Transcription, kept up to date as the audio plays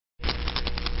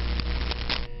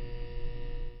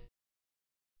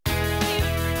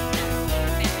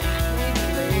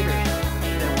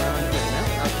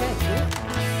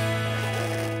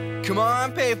Come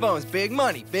on, payphones. Big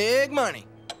money, big money.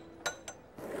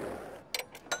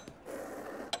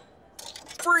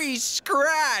 Free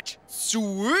scratch.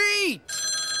 Sweet.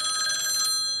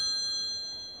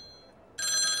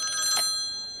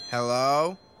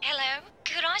 Hello? Hello,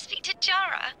 could I speak to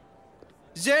Jara?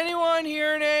 Is anyone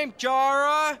here named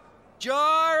Jara?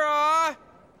 Jara?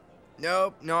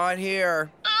 Nope, not here.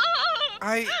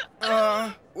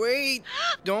 Wait,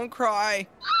 don't cry.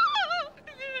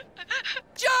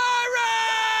 Jara!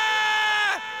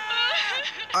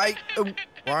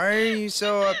 Why are you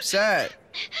so upset?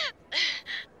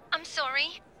 I'm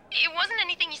sorry. It wasn't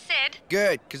anything you said.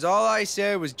 Good, because all I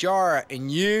said was Jara,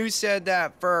 and you said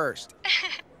that first.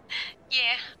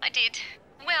 Yeah, I did.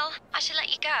 Well, I shall let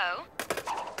you go.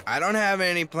 I don't have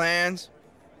any plans.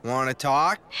 Want to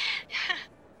talk?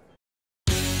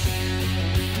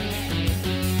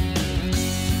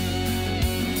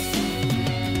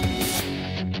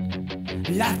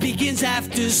 Life begins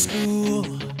after school.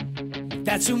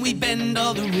 That's when we bend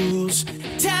all the rules.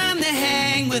 Time to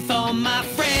hang with all my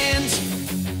friends.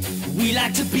 We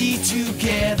like to be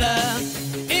together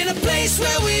in a place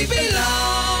where we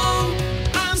belong.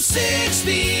 I'm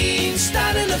 16,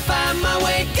 starting to find my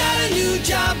way. Got a new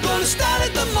job, gonna start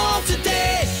at the mall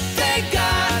today. Thank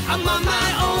God I'm on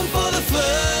my own for the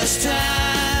first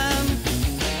time.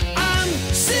 I'm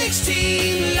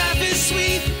 16, life is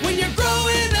sweet when you're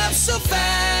growing up so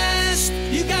fast.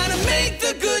 You gotta make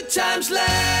the good times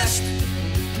last.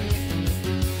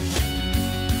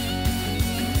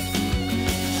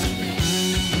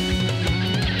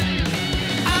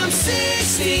 I'm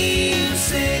 16.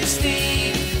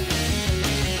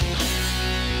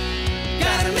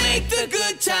 Gotta make the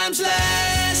good times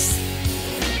last.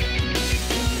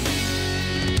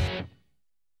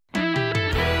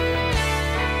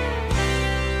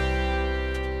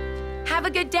 Have a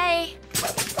good day.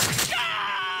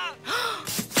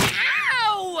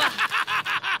 Ow!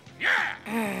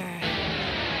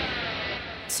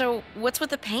 So, what's with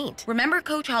the paint? Remember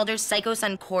Coach Halder's psycho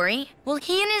son, Corey? Well,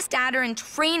 he and his dad are in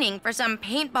training for some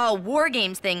paintball war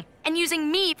games thing and using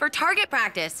me for target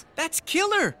practice. That's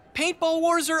killer! Paintball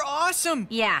wars are awesome!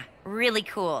 Yeah, really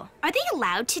cool. Are they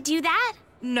allowed to do that?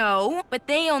 No, but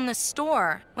they own the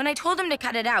store. When I told him to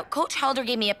cut it out, Coach Halder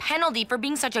gave me a penalty for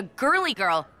being such a girly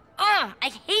girl. Ugh, I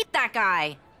hate that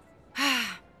guy.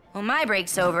 Well, my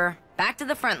break's over. Back to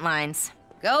the front lines.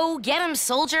 Go get him,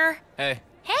 soldier. Hey,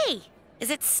 Hey, is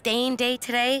it stain day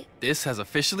today? this has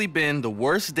officially been the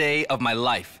worst day of my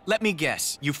life. Let me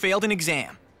guess, you failed an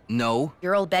exam. No.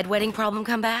 Your old bedwetting problem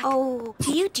come back? Oh,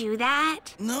 do you do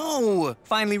that? No.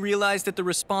 Finally realized that the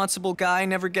responsible guy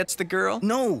never gets the girl?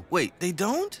 No. Wait, they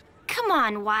don't? Come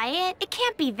on, Wyatt. It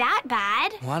can't be that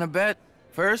bad. Wanna bet?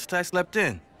 First, I slept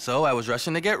in. So I was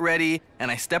rushing to get ready, and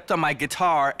I stepped on my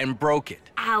guitar and broke it.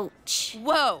 Ouch.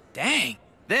 Whoa. Dang.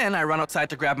 Then I run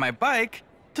outside to grab my bike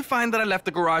to find that I left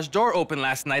the garage door open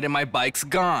last night and my bike's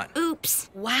gone. Oops.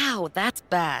 Wow, that's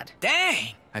bad.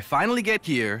 Dang! I finally get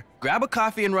here, grab a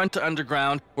coffee and run to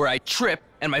Underground, where I trip,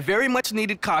 and my very much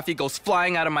needed coffee goes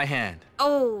flying out of my hand.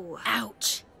 Oh.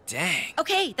 Ouch. Dang.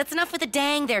 Okay, that's enough with the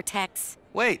dang there, Tex.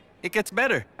 Wait, it gets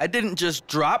better. I didn't just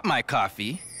drop my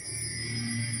coffee.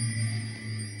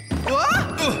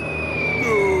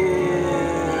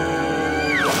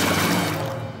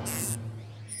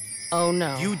 Oh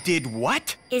no. You did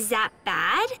what? Is that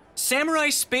bad? Samurai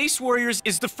Space Warriors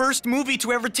is the first movie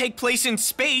to ever take place in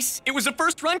space. It was a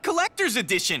first-run collector's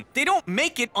edition. They don't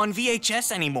make it on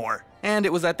VHS anymore. And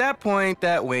it was at that point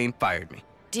that Wayne fired me.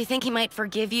 Do you think he might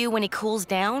forgive you when he cools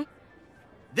down?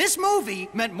 This movie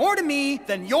meant more to me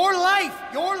than your life,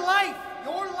 your life,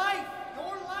 your life,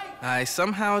 your life. I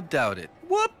somehow doubt it.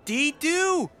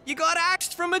 Whoop-dee-doo! You got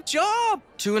axed from a job!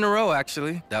 2 in a row,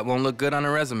 actually. That won't look good on a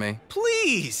resume.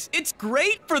 Please! It's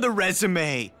great for the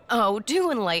resume! Oh, do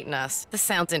enlighten us. This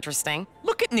sounds interesting.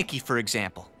 Look at Nikki, for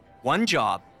example. 1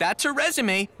 job. That's her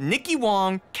resume. Nikki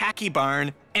Wong, khaki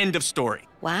barn, end of story.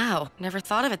 Wow, never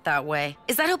thought of it that way.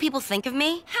 Is that how people think of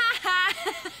me? Ha ha!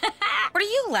 What are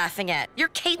you laughing at? You're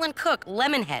Caitlin Cook,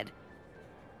 Lemonhead.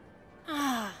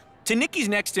 To Nikki's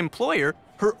next employer,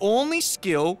 her only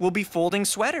skill will be folding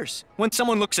sweaters. When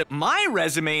someone looks at my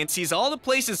resume and sees all the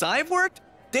places I've worked,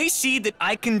 they see that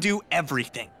I can do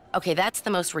everything. Okay, that's the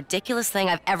most ridiculous thing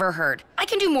I've ever heard. I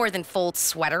can do more than fold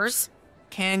sweaters.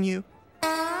 Can you?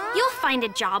 You'll find a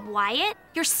job, Wyatt.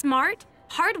 You're smart,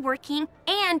 hardworking,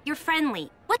 and you're friendly.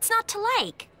 What's not to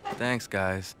like? Thanks,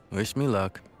 guys. Wish me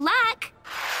luck. Luck?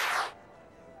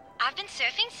 I've been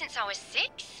surfing since I was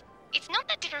 6. It's not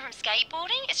that different from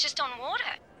skateboarding, it's just on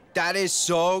water. That is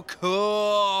so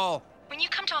cool. When you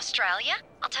come to Australia,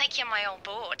 I'll take you on my old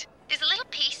board. There's a little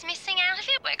piece missing out of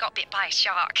it where it got bit by a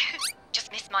shark. Just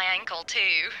missed my ankle,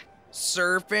 too.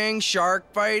 Surfing,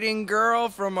 shark fighting girl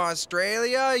from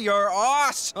Australia? You're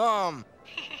awesome!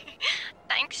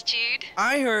 Thanks, Jude.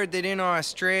 I heard that in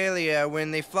Australia,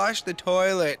 when they flush the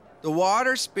toilet, the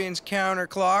water spins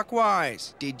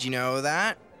counterclockwise. Did you know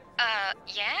that?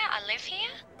 Yeah, I live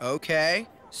here. Okay.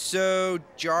 So,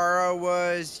 Jara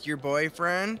was your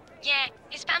boyfriend? Yeah,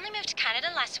 his family moved to Canada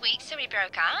last week, so we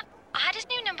broke up. I had his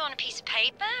new number on a piece of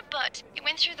paper, but it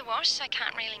went through the wash, so I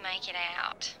can't really make it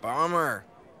out. Bummer.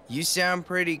 You sound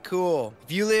pretty cool.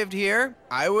 If you lived here,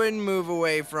 I wouldn't move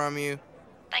away from you.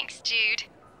 Thanks, Jude.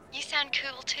 You sound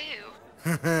cool, too.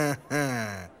 Ow!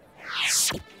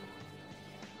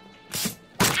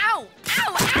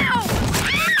 Ow!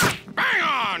 Ow! Bang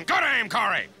on! Good aim,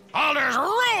 Corey! Alders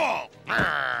rule!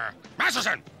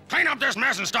 Masterson, clean up this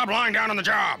mess and stop lying down on the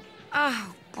job.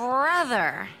 Oh,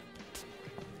 brother.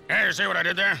 Hey, you see what I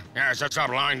did there? Yeah, I said stop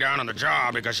lying down on the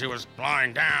job because she was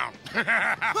lying down.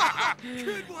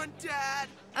 Good one, Dad.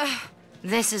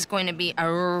 This is going to be a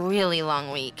really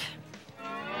long week.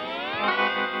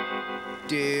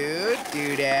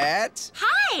 Dudettes.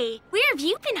 Hi! Where have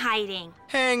you been hiding?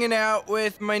 Hanging out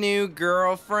with my new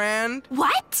girlfriend.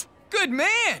 What? Good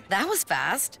man! That was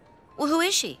fast. Well, who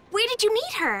is she? Where did you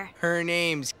meet her? Her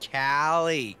name's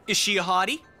Callie. Is she a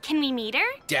hottie? Can we meet her?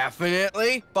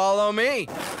 Definitely. Follow me.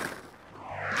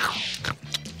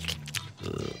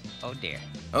 Oh, dear.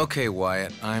 Okay,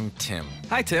 Wyatt, I'm Tim.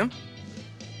 Hi, Tim.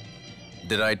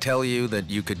 Did I tell you that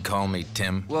you could call me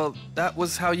Tim? Well, that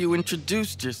was how you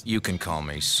introduced yourself. You can call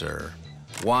me Sir.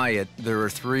 Wyatt, there are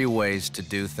 3 ways to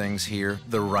do things here: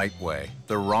 the right way,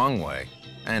 the wrong way,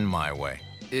 and my way.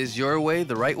 Is your way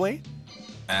the right way?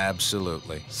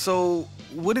 Absolutely. So,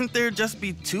 wouldn't there just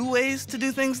be 2 ways to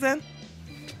do things then?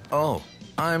 Oh,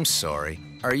 I'm sorry.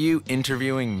 Are you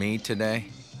interviewing me today?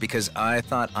 Because I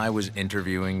thought I was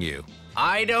interviewing you.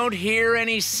 I don't hear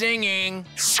any singing.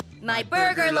 My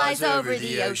burger lies over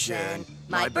the ocean.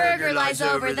 My burger lies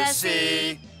over the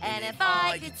sea. And if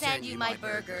I could send you my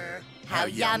burger, how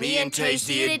yummy and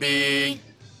tasty it'd be.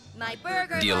 My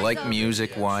burger Do you lies like over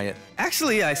music, the Wyatt?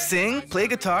 Actually, I sing, play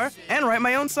guitar, and write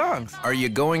my own songs. Are you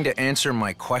going to answer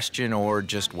my question or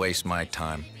just waste my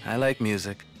time? I like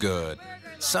music. Good.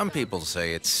 Some people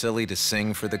say it's silly to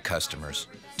sing for the customers.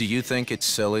 Do you think it's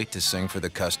silly to sing for the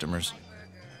customers?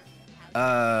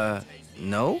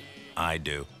 No? I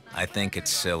do. I think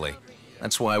it's silly.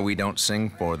 That's why we don't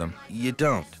sing for them. You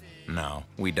don't. No,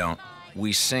 we don't.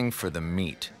 We sing for the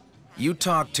meat. You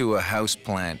talk to a house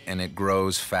plant and it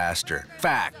grows faster.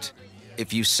 Fact.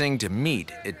 If you sing to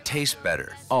meat, it tastes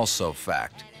better. Also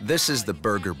fact. This is the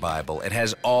Burger Bible. It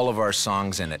has all of our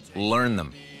songs in it. Learn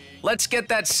them. Let's get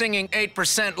that singing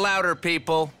 8% louder,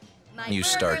 people. You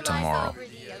start tomorrow.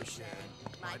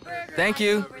 Thank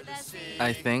you.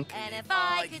 I think. And if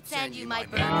I could send you my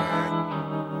burger.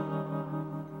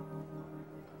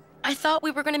 I thought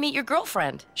we were going to meet your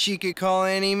girlfriend. She could call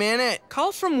any minute.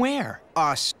 Call from where?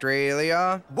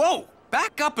 Australia? Whoa!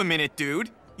 Back up a minute, dude.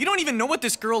 You don't even know what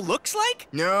this girl looks like?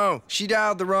 No, she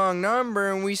dialed the wrong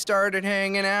number and we started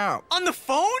hanging out. On the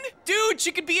phone? Dude,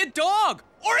 she could be a dog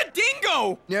or a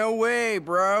dingo! No way,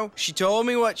 bro. She told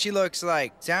me what she looks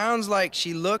like. Sounds like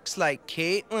she looks like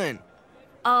Caitlin.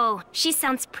 Oh, she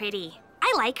sounds pretty.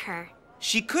 I like her.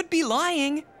 She could be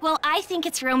lying. Well, I think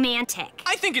it's romantic.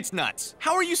 I think it's nuts.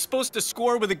 How are you supposed to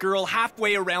score with a girl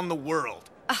halfway around the world?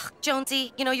 Ugh,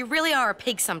 Jonesy, you know, you really are a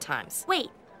pig sometimes. Wait,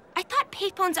 I thought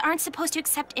payphones aren't supposed to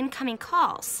accept incoming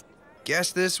calls.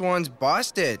 Guess this one's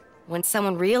busted. When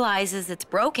someone realizes it's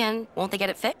broken, won't they get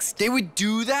it fixed? They would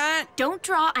do that? Don't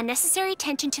draw unnecessary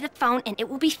attention to the phone and it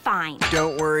will be fine.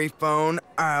 Don't worry, phone.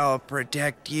 I'll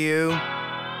protect you.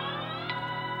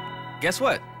 Guess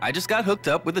what? I just got hooked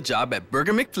up with a job at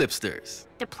Burger McFlipsters.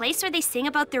 The place where they sing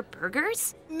about their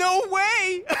burgers? No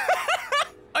way!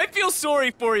 I feel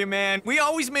sorry for you, man. We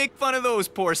always make fun of those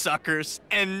poor suckers.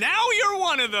 And now you're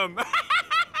one of them.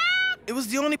 It was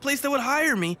the only place that would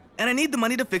hire me, and I need the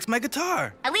money to fix my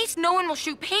guitar. At least no one will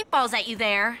shoot paintballs at you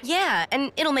there. Yeah,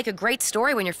 and it'll make a great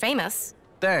story when you're famous.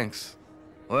 Thanks.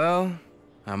 Well,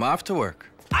 I'm off to work.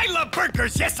 I love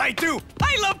burgers, yes I do.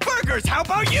 I love burgers, how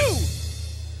about you?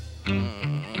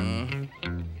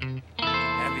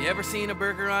 Have you ever seen a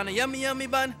burger on a yummy, yummy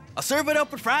bun? I'll serve it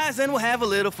up with fries and we'll have a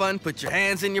little fun. Put your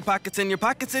hands in your pockets and your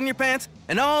pockets in your pants,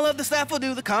 and all of the staff will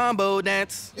do the combo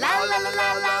dance. La la la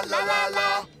la la la la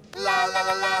la. La la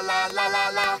la la la la la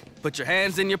la. Put your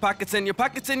hands in your pockets and your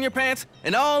pockets in your pants,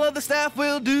 and all of the staff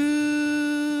will do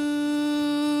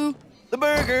the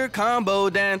burger combo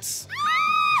dance.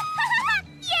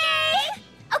 Yay!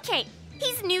 Okay,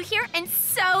 he's new here and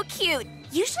so cute.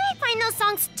 Usually I find those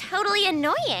songs totally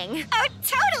annoying. Oh,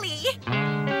 totally!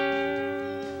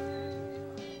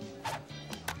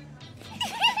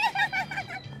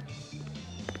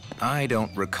 I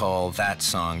don't recall that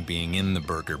song being in the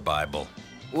Burger Bible.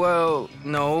 Well,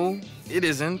 no, it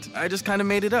isn't. I just kind of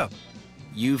made it up.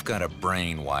 You've got a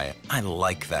brain, Wyatt. I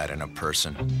like that in a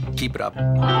person. Keep it up.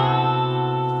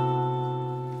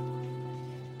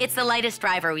 It's the lightest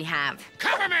driver we have.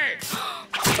 Cover me!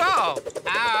 Oh!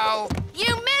 Ow! You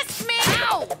missed me!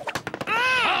 Ow!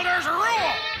 Oh, there's a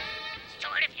rule!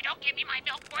 Stewart, if you don't give me my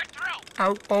milk, we're through.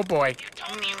 Oh boy. You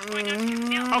told me you were going to give me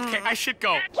milk. Okay, I should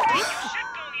go. That's right, you should go,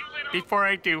 you little... Before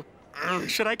I do,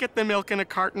 should I get the milk in a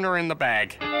carton or in the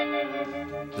bag?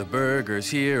 The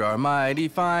burgers here are mighty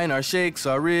fine. Our shakes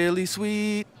are really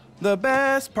sweet. The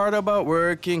best part about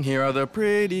working here are the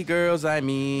pretty girls I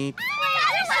meet.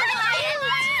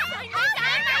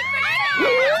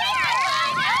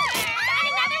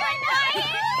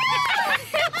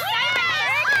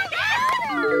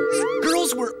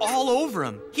 Girls were all over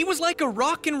him. He was like a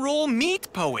rock and roll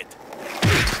meat poet.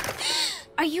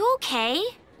 Are you okay?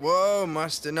 Whoa,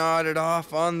 must have nodded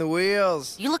off on the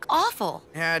wheels. You look awful.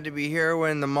 Had to be here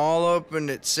when the mall opened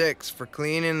at 6 for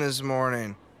cleaning this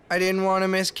morning. I didn't want to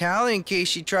miss Callie in case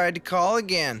she tried to call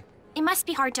again. It must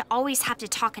be hard to always have to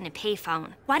talk on a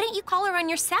payphone. Why don't you call her on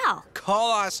your cell?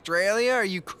 Call Australia? Are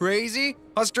you crazy?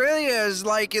 Australia is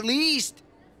like at least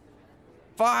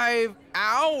 5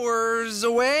 hours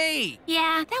away.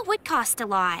 Yeah, that would cost a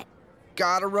lot.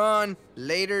 Gotta run.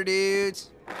 Later, dudes.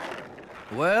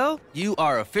 Well, you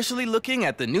are officially looking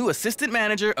at the new assistant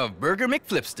manager of Burger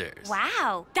McFlipsters.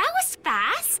 Wow, that was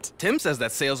fast. Tim says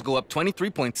that sales go up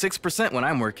 23.6% when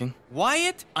I'm working.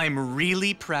 Wyatt, I'm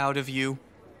really proud of you.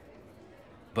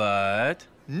 But...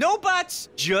 No buts,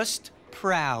 just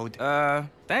proud.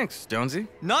 Thanks, Jonesy.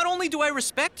 Not only do I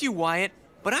respect you, Wyatt,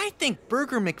 but I think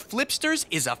Burger McFlipsters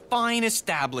is a fine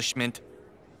establishment.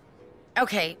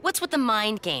 Okay, what's with the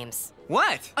mind games?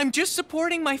 What? I'm just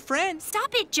supporting my friends.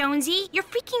 Stop it, Jonesy. You're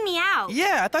freaking me out.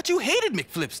 Yeah, I thought you hated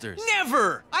McFlipsters.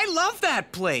 Never! I love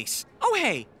that place. Oh,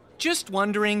 hey, just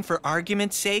wondering for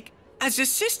argument's sake, as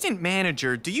assistant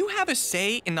manager, do you have a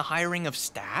say in the hiring of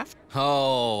staff?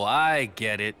 Oh, I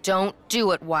get it. Don't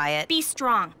do it, Wyatt. Be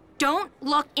strong. Don't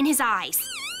look in his eyes.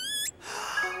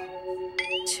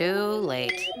 Too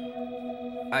late.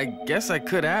 I guess I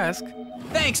could ask.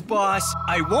 Thanks, boss.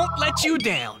 I won't let you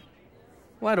down.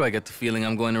 Why do I get the feeling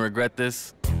I'm going to regret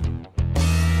this?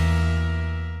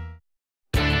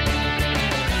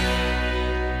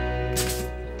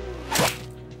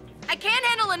 I can't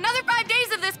handle another 5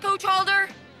 days of this, Coach Halder.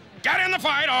 Get in the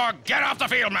fight or get off the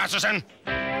field, Masterson.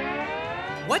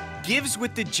 What gives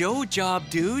with the Joe job,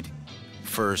 dude?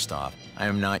 First off, I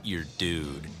am not your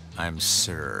dude. I'm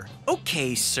Sir.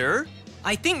 Okay, sir.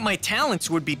 I think my talents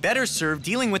would be better served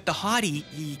dealing with the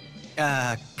haughty,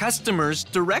 customers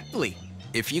directly.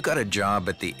 If you got a job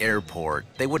at the airport,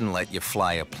 they wouldn't let you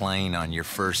fly a plane on your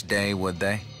first day, would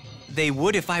they? They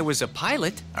would if I was a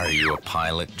pilot. Are you a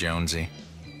pilot, Jonesy?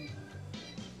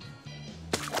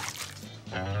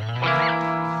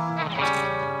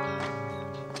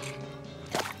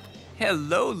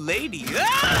 Hello, lady.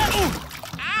 Ah!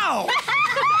 Ow!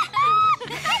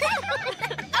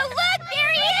 Oh, look,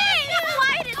 there he is!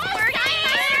 Wyatt is working.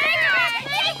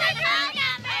 Take my phone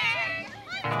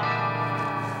number.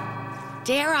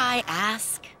 Dare I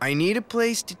ask? I need a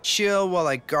place to chill while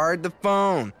I guard the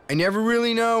phone. I never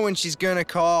really know when she's gonna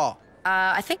call.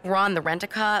 I think Ron, the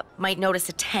rent-a-car, might notice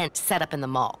a tent set up in the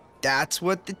mall. That's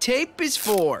what the tape is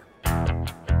for.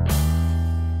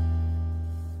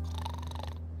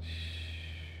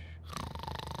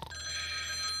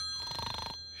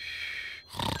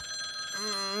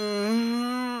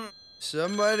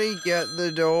 Somebody get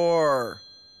the door.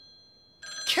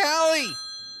 Callie!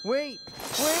 Wait.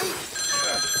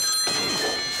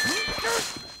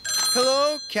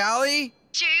 Hello, Callie?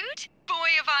 Jude? Boy,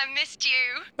 have I missed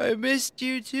you. I missed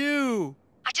you too.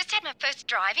 I just had my first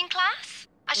driving class.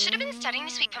 I should have been studying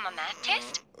this week for my math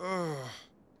test.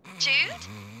 Jude,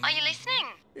 are you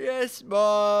listening? Yes,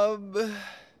 Mom.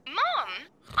 Mom,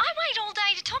 I wait all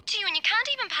day to talk to you and you can't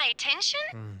even pay attention.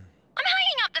 I'm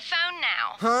hanging up the phone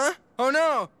now. Huh? Oh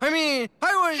no, I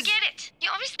was... Forget it.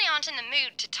 You obviously aren't in the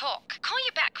mood to talk. Call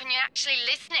you back when you're actually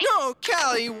listening. No,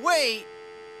 Callie, wait.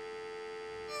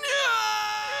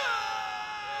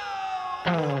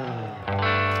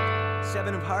 No!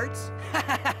 7 of hearts?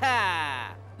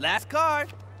 Last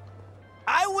card.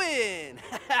 I win!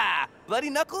 Bloody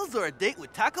knuckles or a date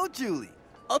with Taco Julie?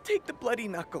 I'll take the bloody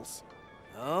knuckles.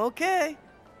 Okay.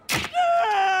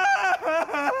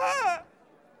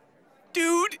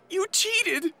 Dude, you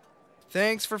cheated.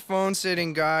 Thanks for phone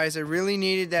sitting, guys. I really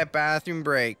needed that bathroom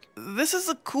break. This is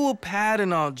a cool pad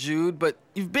and all, Jude, but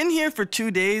you've been here for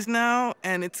 2 days now,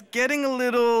 and it's getting a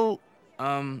little,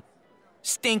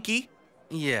 Stinky.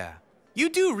 yeah. You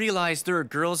do realize there are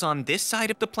girls on this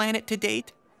side of the planet to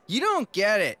date? You don't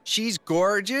get it. She's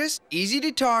gorgeous, easy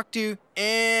to talk to,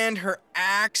 and her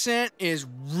accent is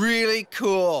really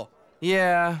cool.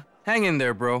 Yeah, hang in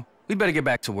there, bro. We'd better get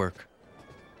back to work.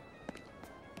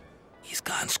 He's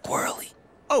gone squirrely.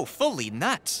 Oh, fully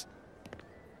nuts.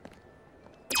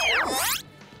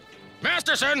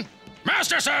 Masterson!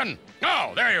 Masterson!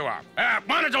 Oh, there you are.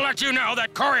 Wanted to let you know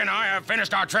that Corey and I have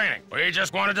finished our training. We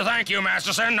just wanted to thank you,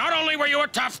 Masterson. Not only were you a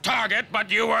tough target,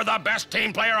 but you were the best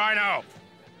team player I know.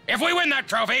 If we win that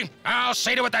trophy, I'll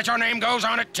see to it that your name goes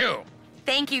on it, too.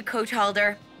 Thank you, Coach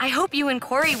Halder. I hope you and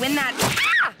Corey win that.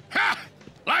 Ah! Ha!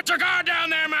 Let your guard down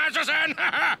there, Masterson!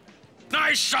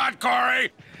 Nice shot,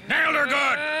 Corey. Nailed her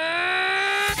good.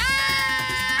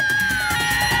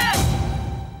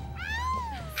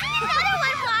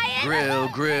 Grill,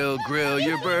 grill, grill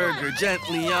your burger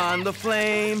gently on the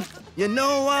flame. You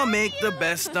know I'll make the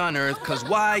best on earth, 'cause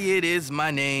Wyatt is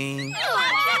my name.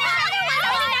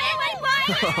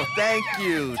 Oh, thank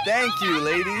you,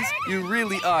 ladies. You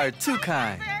really are too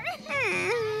kind.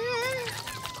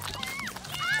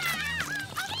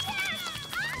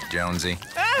 Jonesy.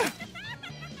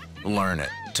 Learn it.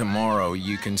 Tomorrow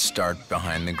you can start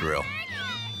behind the grill.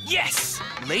 Yes!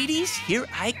 Ladies, here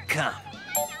I come.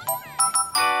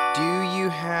 Do you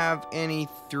have any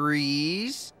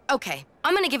threes? Okay,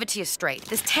 I'm gonna give it to you straight.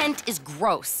 This tent is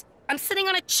gross. I'm sitting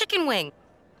on a chicken wing.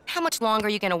 How much longer are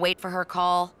you gonna wait for her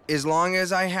call? As long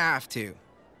as I have to.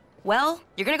 Well,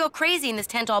 you're gonna go crazy in this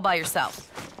tent all by yourself.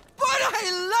 But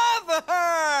I love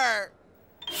her!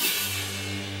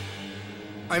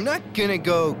 I'm not gonna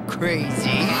go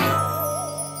crazy.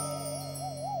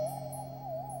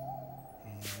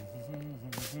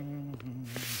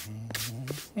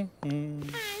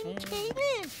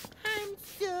 Caitlin, I'm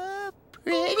so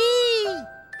pretty.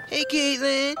 Hey,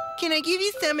 Caitlin, can I give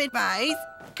you some advice?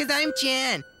 'Cause I'm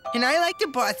Jan, and I like to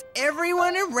boss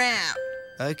everyone around.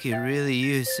 I could really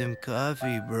use some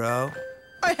coffee, bro.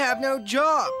 I have no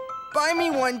job. Buy me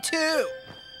one, too.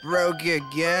 Broke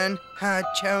again, huh,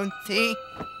 Jonesy?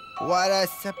 What a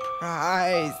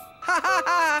surprise. Ha ha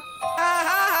ha! Ha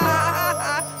ha ha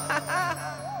ha!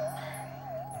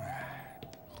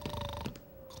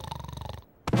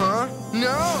 Huh?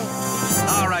 No!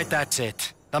 All right, that's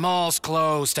it. The mall's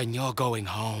closed and you're going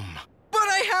home. But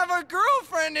I have a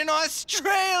girlfriend in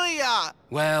Australia!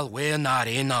 Well, we're not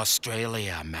in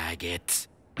Australia, maggot.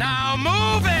 Now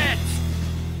move it!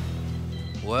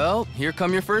 Well, here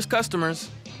come your first customers.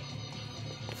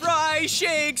 Fries,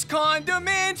 shakes,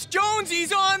 condiments,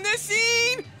 Jonesy's on the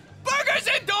scene! Burgers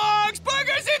and dogs,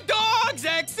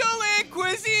 excellent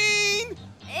cuisine!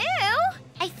 Ew!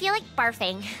 I feel like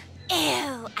barfing.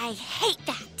 Ew, I hate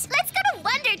that. Let's go to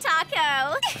Wonder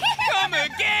Taco. Come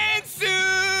again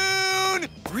soon!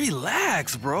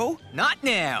 Relax, bro. Not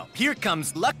now. Here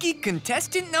comes lucky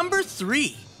contestant number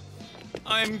 3.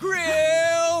 I'm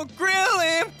grilling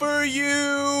for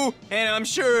you, and I'm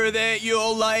sure that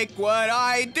you'll like what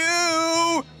I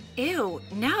do. Ew,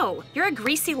 no. You're a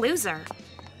greasy loser.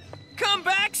 Come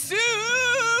back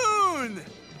soon!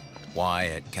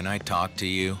 Wyatt, can I talk to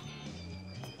you?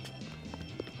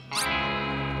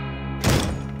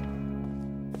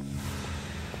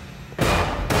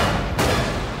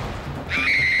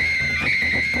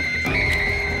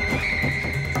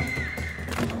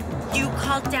 You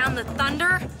called down the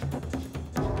thunder?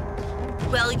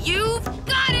 Well, you've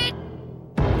got it!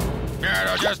 Yeah,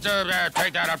 no, just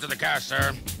take that up to the cast,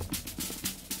 sir.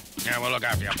 Yeah, we'll look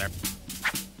after you up there.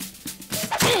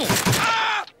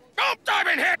 Ah! Oh, I've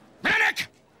been hit! Medic!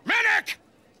 Medic!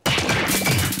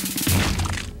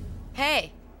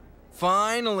 Hey,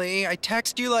 Finally, I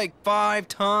text you like 5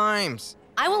 times.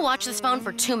 I will watch this phone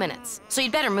for 2 minutes, so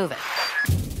you'd better move it.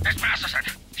 It's Masterson.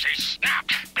 She's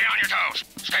snapped. Be on your toes.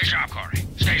 Stay sharp, Corey.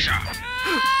 Stay sharp.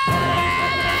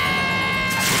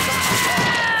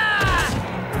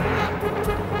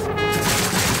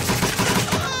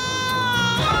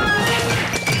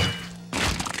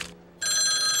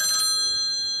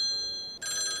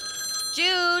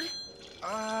 Jude! Ha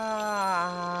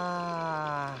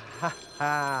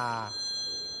ha.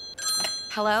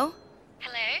 Hello?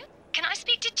 Hello? Can I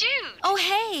speak to Jude? Oh,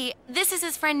 hey, this is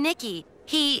his friend Nikki.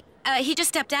 He just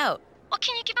stepped out. Well,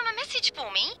 can you give him a message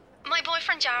for me? My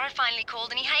boyfriend Jared finally called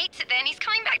and he hates it there and he's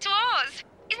coming back to ours.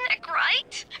 Isn't that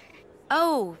great?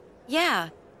 Oh, yeah.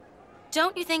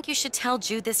 Don't you think you should tell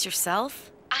Jude this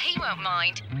yourself? He won't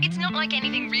mind. It's not like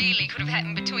anything really could have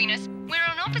happened between us. We're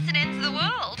on opposite ends of the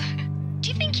world. Do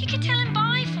you think you could tell him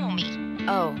bye for me?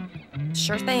 Oh,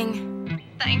 sure thing.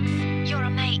 Thanks. You're a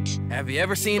mate. Have you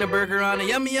ever seen a burger on a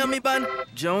yummy, yummy bun?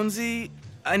 Jonesy,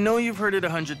 I know you've heard it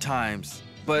 100 times,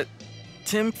 but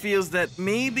Tim feels that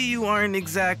maybe you aren't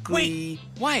exactly... Wait,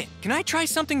 Wyatt, can I try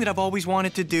something that I've always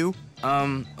wanted to do?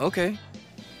 Okay.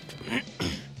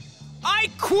 I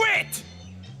quit!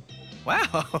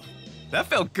 Wow, that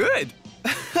felt good.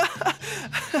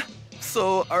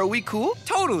 So, are we cool?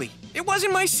 Totally. It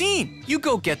wasn't my scene. You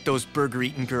go get those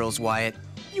burger-eating girls, Wyatt.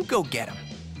 You go get them.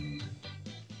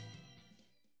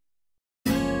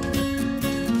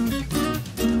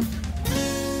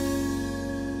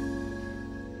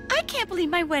 I can't believe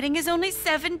my wedding is only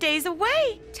 7 days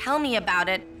away. Tell me about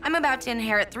it. I'm about to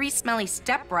inherit 3 smelly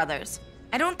stepbrothers.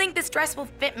 I don't think this dress will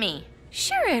fit me.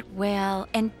 Sure it will.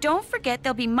 And don't forget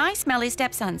they'll be my smelly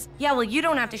stepsons. Yeah, well, you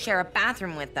don't have to share a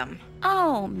bathroom with them.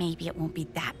 Oh, maybe it won't be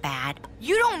that bad.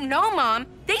 You don't know, Mom.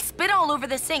 They spit all over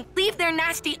the sink, leave their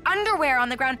nasty underwear on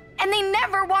the ground, and they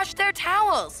never wash their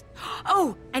towels.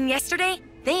 Oh, and yesterday,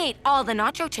 they ate all the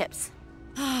nacho chips.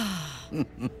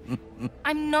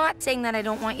 I'm not saying that I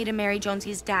don't want you to marry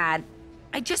Jonesy's dad.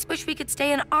 I just wish we could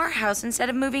stay in our house instead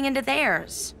of moving into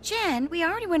theirs. Jen, we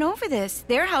already went over this.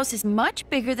 Their house is much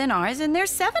bigger than ours, and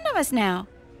there's 7 of us now.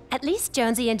 At least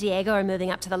Jonesy and Diego are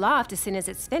moving up to the loft as soon as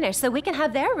it's finished, so we can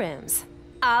have their rooms.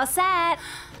 All set.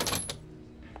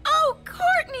 Oh,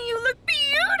 Courtney, you look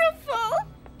beautiful.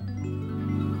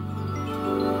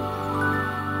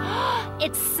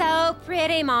 It's so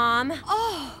pretty, Mom.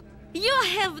 Oh, you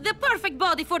have the perfect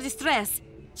body for this dress.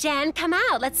 Jen, come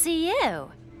out. Let's see you.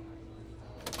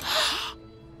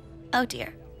 Oh,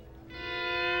 dear.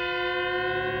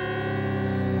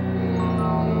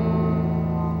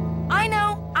 I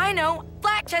know.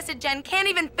 Flat-chested Jen can't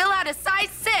even fill out a size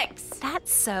 6.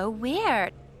 That's so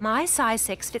weird. My size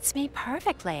 6 fits me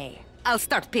perfectly. I'll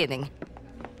start pinning.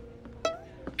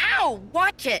 Ow,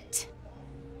 watch it.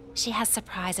 She has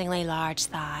surprisingly large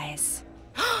thighs.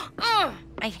 I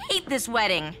hate this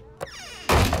wedding.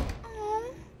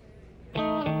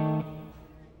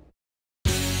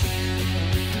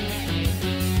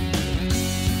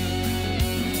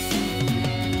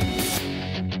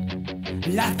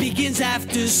 Life begins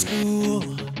after school.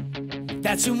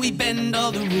 That's when we bend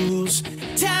all the rules.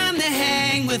 Time to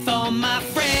hang with all my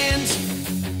friends.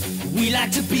 We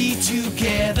like to be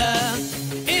together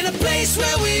in a place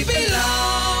where we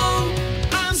belong.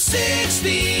 I'm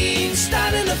 16,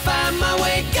 starting to find my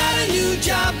way. Got a new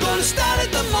job, gonna start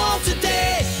at the mall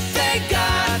today. Thank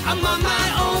God I'm on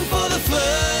my own for the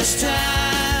first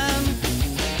time.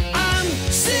 I'm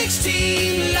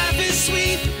 16, life is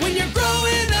sweet when you're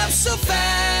growing up so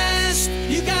fast.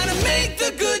 You gotta make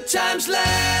the good times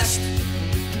last.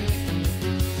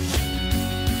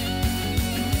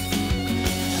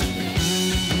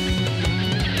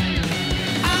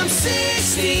 I'm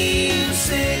 16.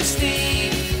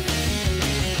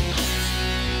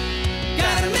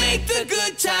 Gotta make the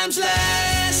good times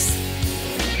last.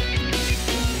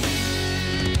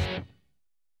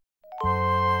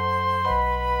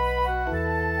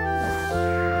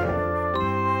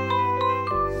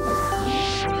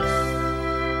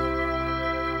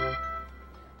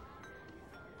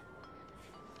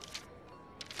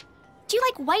 Do you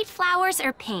like white flowers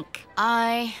or pink?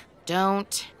 I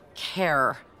don't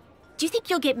care. Do you think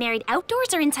you'll get married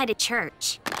outdoors or inside a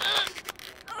church?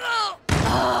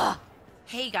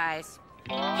 Hey, guys.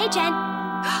 Hey, Jen.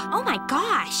 Oh my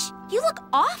gosh, you look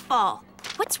awful.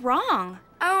 What's wrong?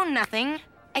 Oh, nothing.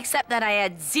 Except that I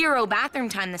had 0 bathroom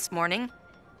time this morning.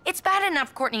 It's bad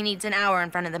enough Courtney needs an hour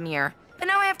in front of the mirror, but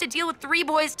now I have to deal with 3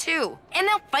 boys too. And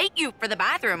they'll fight you for the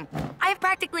bathroom. I have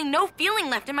practically no feeling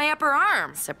left in my upper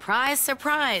arm. Surprise,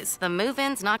 surprise. The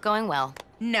move-in's not going well.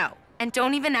 No, and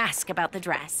don't even ask about the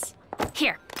dress.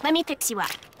 Here, let me fix you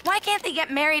up. Why can't they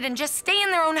get married and just stay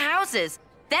in their own houses?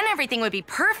 Then everything would be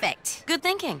perfect. Good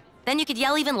thinking. Then you could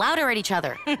yell even louder at each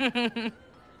other.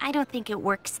 I don't think it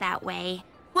works that way.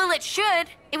 Well, it should.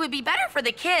 It would be better for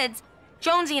the kids.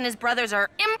 Jonesy and his brothers are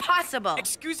impossible.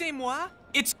 Excusez-moi?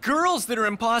 It's girls that are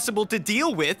impossible to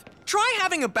deal with. Try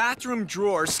having a bathroom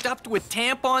drawer stuffed with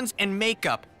tampons and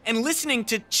makeup and listening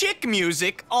to chick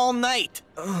music all night.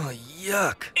 Oh,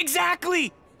 yuck.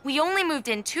 Exactly! We only moved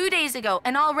in 2 days ago,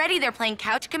 and already they're playing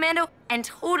Couch Commando and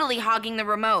totally hogging the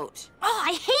remote. Oh,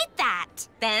 I hate that!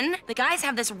 Then, the guys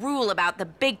have this rule about the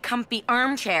big comfy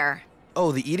armchair.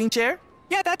 Oh, the eating chair?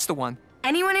 Yeah, that's the one.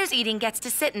 Anyone who's eating gets to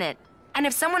sit in it. And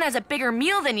if someone has a bigger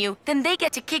meal than you, then they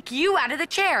get to kick you out of the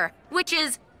chair, which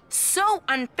is so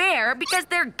unfair because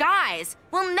they're guys.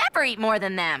 We'll never eat more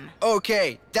than them.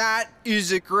 Okay, that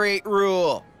is a great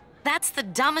rule. That's the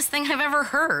dumbest thing I've ever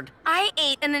heard. I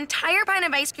ate an entire pint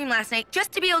of ice cream last night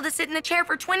just to be able to sit in a chair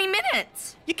for 20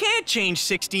 minutes. You can't change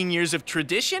 16 years of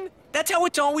tradition. That's how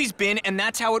it's always been, and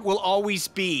that's how it will always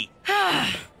be.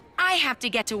 I have to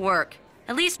get to work.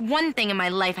 At least one thing in my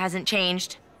life hasn't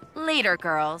changed. Later,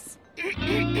 girls.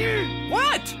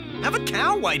 What? Have a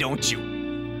cow, why don't you?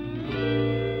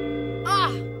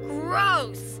 Ugh,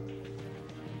 gross.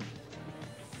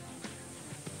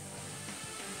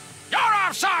 You're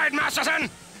offside, Masterson!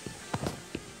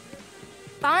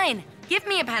 Fine, give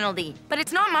me a penalty. But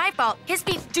it's not my fault. His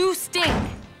feet do stink.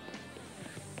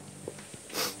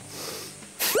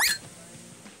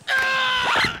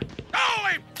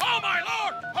 Holy! Oh, my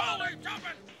Lord! Holy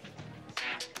jumping!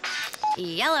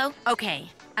 Yellow. Okay,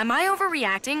 am I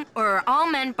overreacting, or are all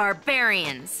men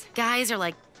barbarians? Guys are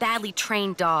like badly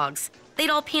trained dogs. They'd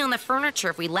all pee on the furniture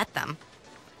if we let them.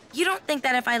 You don't think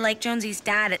that if I like Jonesy's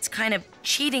dad, it's kind of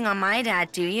cheating on my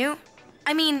dad, do you?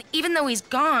 I mean, even though he's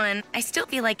gone, I still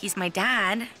feel like he's my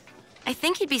dad. I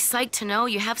think he'd be psyched to know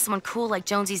you have someone cool like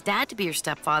Jonesy's dad to be your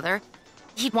stepfather.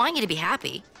 He'd want you to be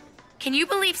happy. Can you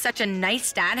believe such a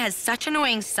nice dad has such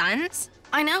annoying sons?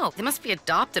 I know, they must be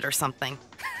adopted or something.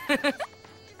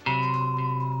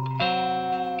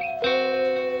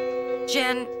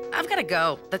 Jen, I've gotta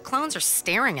go. The clones are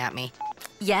staring at me.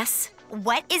 Yes?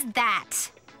 What is that?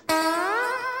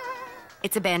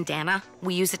 It's a bandana.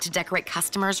 We use it to decorate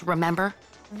customers, remember?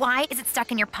 Why is it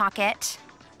stuck in your pocket?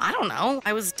 I don't know.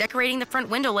 I was decorating the front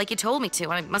window like you told me to,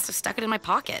 and I must have stuck it in my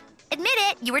pocket. Admit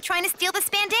it, you were trying to steal this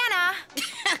bandana.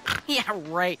 Yeah,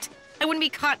 right. I wouldn't be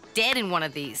caught dead in one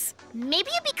of these. Maybe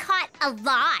you'd be caught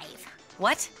alive.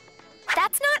 What?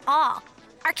 That's not all.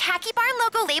 Our Khaki Barn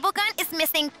logo label gun is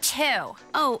missing too.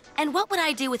 Oh, and what would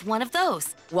I do with one of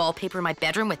those? Wallpaper my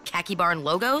bedroom with Khaki Barn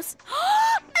logos?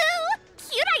 Ooh,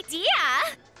 cute idea.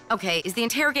 Okay, is the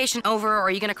interrogation over, or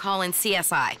are you gonna call in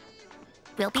CSI?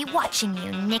 We'll be watching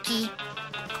you, Nikki.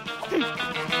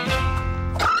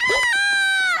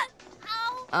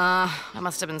 I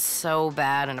must have been so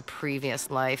bad in a previous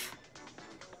life.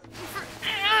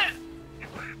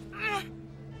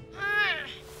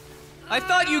 I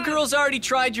thought you girls already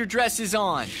tried your dresses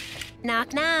on.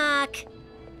 Knock, knock.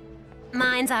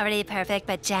 Mine's already perfect,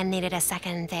 but Jen needed a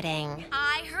second fitting.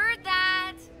 I heard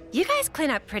that. You guys clean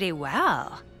up pretty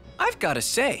well. I've got to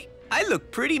say, I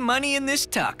look pretty money in this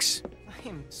tux. I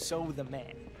am so the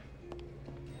man.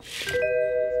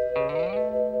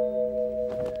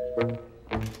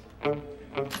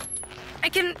 I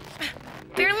can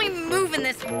barely move in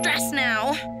this dress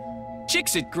now.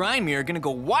 Chicks at Grimy are gonna go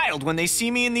wild when they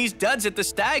see me in these duds at the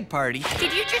stag party.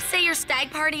 Did you just say your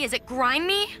stag party is at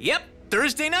Grimy? Yep,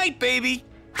 Thursday night, baby.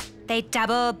 They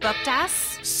double booked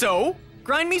us? So?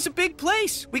 Grimy's a big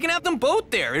place. We can have them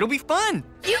both there. It'll be fun.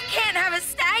 You can't have a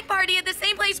stag party at the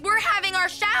same place we're having our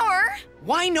shower.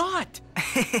 Why not?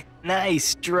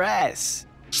 Nice dress.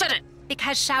 Shut it.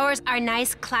 Because showers are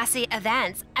nice, classy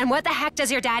events. And what the heck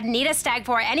does your dad need a stag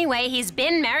for anyway? He's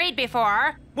been married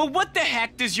before. Well, what the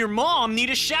heck does your mom need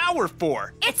a shower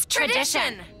for? It's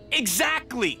tradition.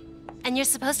 Exactly. And you're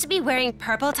supposed to be wearing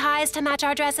purple ties to match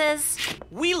our dresses?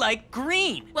 We like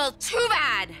green. Well, too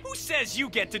bad. Who says you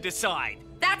get to decide?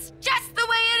 That's just the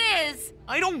way it is.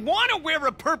 I don't want to wear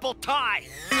a purple tie.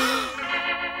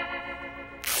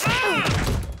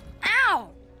 Ow!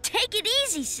 Take it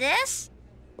easy, sis.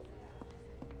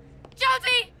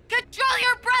 Jonesy, control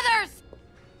your brothers!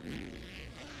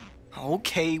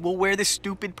 Okay, we'll wear the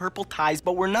stupid purple ties,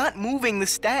 but we're not moving the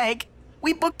stag.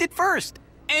 We booked it first.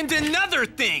 And another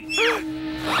thing!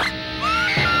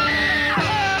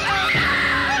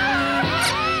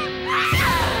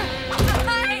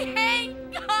 I hate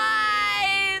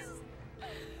guys!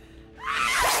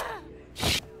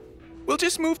 We'll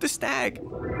just move the stag.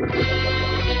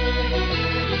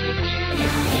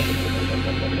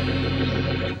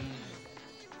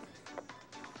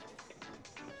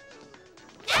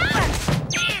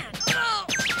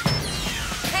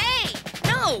 Hey,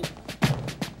 no!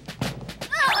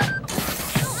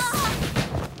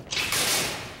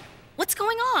 What's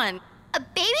going on? A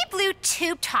baby blue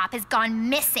tube top has gone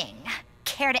missing.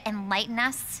 Care to enlighten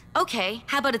us? Okay,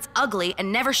 how about it's ugly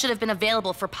and never should have been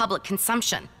available for public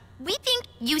consumption? We think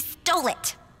you stole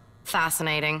it.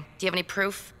 Fascinating. Do you have any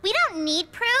proof? We don't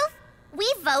need proof.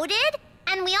 We voted,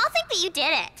 and we all think that you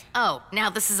did it. Oh, now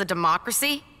this is a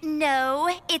democracy? No,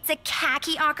 it's a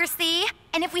khaki-ocracy.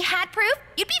 And if we had proof,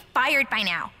 you'd be fired by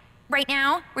now. Right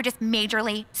now, we're just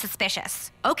majorly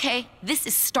suspicious. Okay, this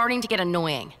is starting to get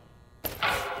annoying.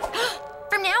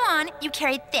 From now on, you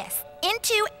carry this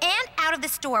into and out of the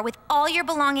store with all your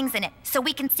belongings in it so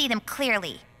we can see them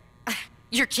clearly.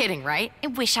 You're kidding, right? I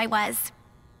wish I was.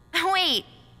 Wait,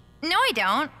 no I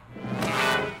don't.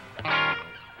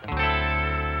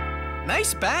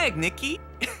 Nice bag, Nikki.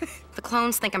 The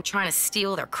clones think I'm trying to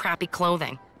steal their crappy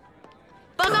clothing.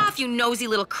 Bug off, you nosy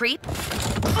little creep.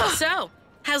 So,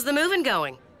 how's the moving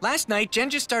going? Last night, Jen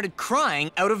just started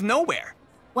crying out of nowhere.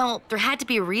 Well, there had to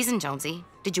be a reason, Jonesy.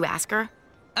 Did you ask her?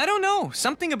 I don't know.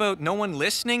 Something about no one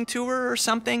listening to her or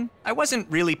something. I wasn't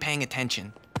really paying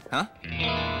attention. Huh?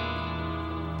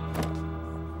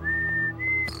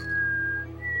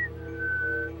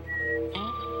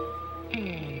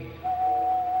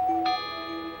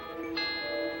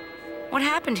 What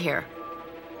happened here?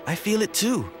 I feel it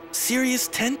too. Serious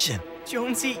tension.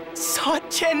 Jonesy saw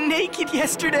Jen naked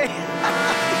yesterday.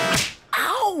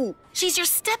 Ow! She's your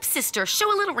stepsister.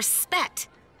 Show a little respect.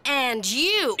 And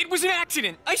you! It was an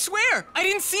accident. I swear. I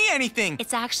didn't see anything.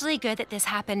 It's actually good that this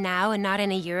happened now and not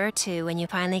in a year or two when you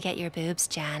finally get your boobs,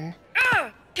 Jen.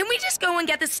 Can we just go and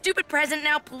get this stupid present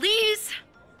now, please?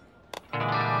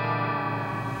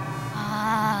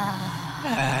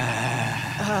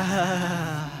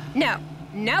 No.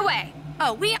 No way.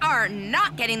 Oh, we are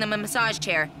not getting them a massage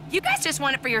chair. You guys just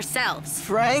want it for yourselves.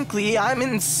 Frankly, I'm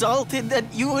insulted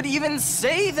that you would even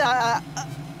say that.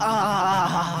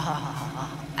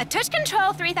 A Touch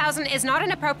Control 3000 is not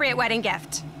an appropriate wedding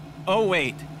gift. Oh,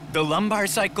 wait. The lumbar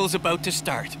cycle's about to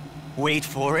start. Wait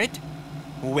for it.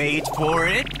 Wait for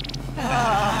it.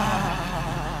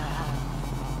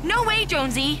 No way,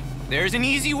 Jonesy. There's an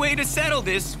easy way to settle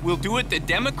this. We'll do it the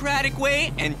democratic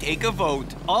way and take a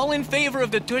vote. All in favor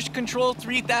of the Tush Control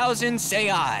 3000, say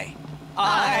aye.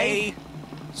 Aye.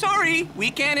 Sorry,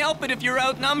 we can't help it if you're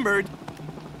outnumbered.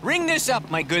 Ring this up,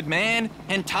 my good man,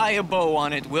 and tie a bow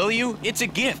on it, will you? It's a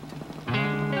gift.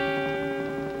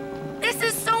 This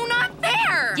is so not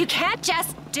fair! You can't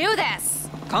just do this.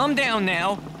 Calm down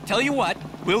now. Tell you what,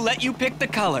 we'll let you pick the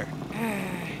color.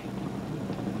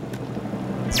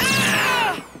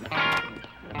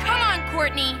 Come on,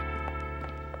 Courtney.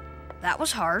 That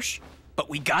was harsh. But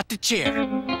we got the chair.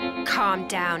 Calm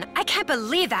down. I can't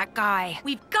believe that guy.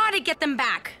 We've got to get them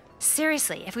back.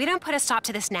 Seriously, if we don't put a stop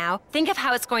to this now, think of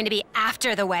how it's going to be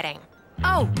after the wedding.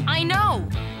 Oh, I know.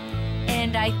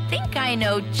 And I think I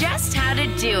know just how to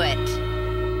do it.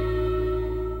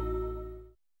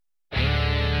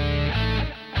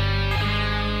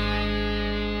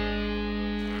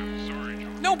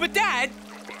 No, but Dad!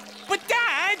 But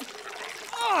Dad!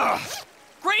 Ugh!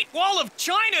 Great Wall of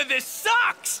China, this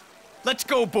sucks! Let's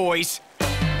go, boys.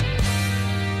 Welcome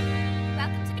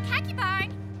to the khaki barn.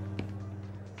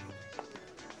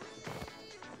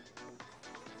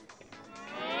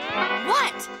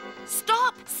 What?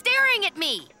 Stop staring at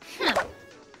me!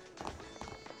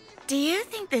 Do you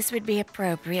think this would be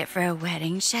appropriate for a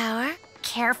wedding shower?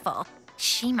 Careful.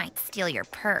 She might steal your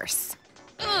purse.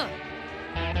 Ugh.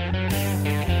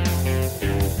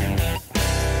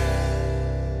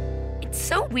 It's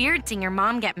so weird seeing your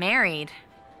mom get married.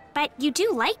 But you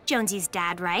do like Jonesy's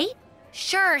dad, right?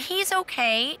 Sure, he's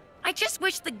okay. I just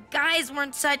wish the guys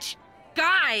weren't such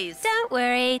guys. Don't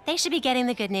worry, they should be getting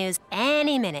the good news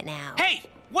any minute now. Hey,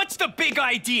 what's the big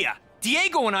idea?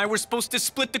 Diego and I were supposed to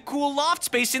split the cool loft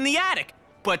space in the attic,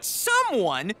 but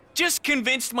someone just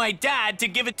convinced my dad to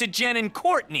give it to Jen and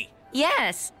Courtney.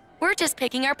 Yes, we're just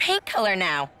picking our paint color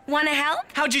now. Wanna help?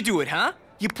 How'd you do it, huh?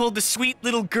 You pulled the sweet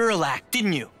little girl act,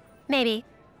 didn't you? Maybe.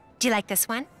 Do you like this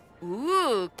one?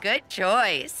 Ooh, good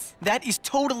choice. That is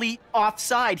totally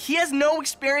offside. He has no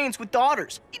experience with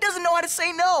daughters. He doesn't know how to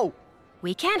say no.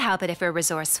 We can't help it if we're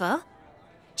resourceful.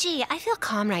 Gee, I feel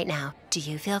calm right now. Do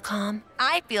you feel calm?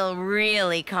 I feel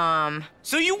really calm.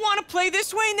 So you want to play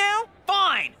this way now?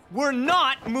 Fine. We're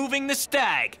not moving the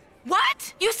stag.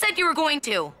 What? You said you were going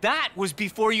to. That was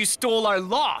before you stole our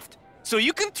loft. So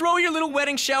you can throw your little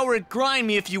wedding shower at Grind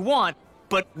Me if you want,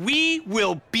 but we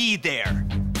will be there.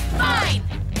 Fine!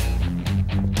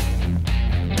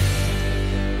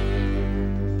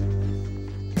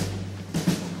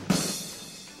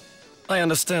 I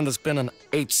understand there's been an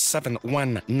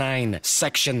 8719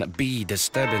 Section B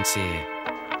disturbance here.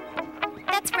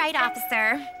 That's right,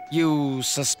 officer. You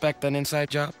suspect an inside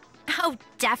job? Oh,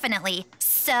 definitely.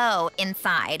 So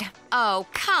inside. Oh,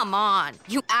 come on.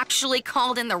 You actually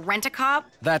called in the rent-a-cop?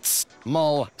 That's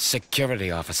mall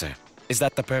security officer. Is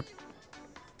that the perp?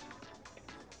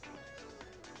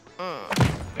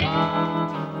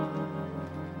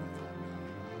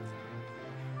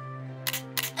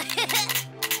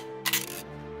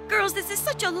 Girls, this is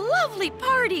such a lovely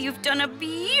party. You've done a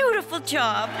beautiful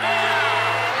job.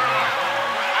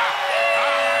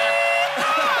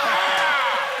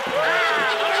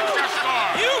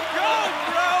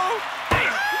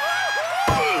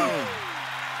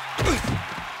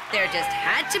 There just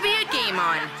had to be a game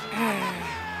on.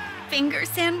 Finger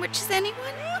sandwiches, anyone?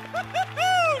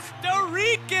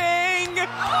 Storiking!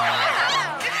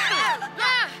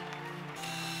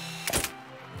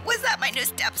 Was that my new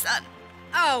stepson?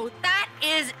 Oh, that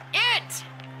is it!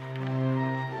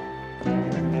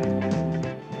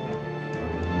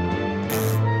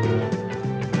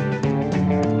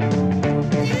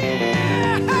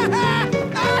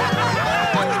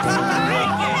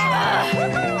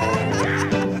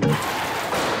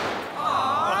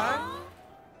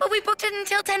 But we booked it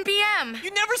until 10 p.m. You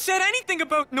never said anything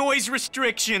about noise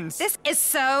restrictions. This is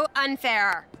so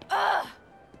unfair. Well,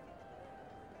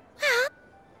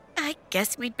 I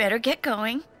guess we'd better get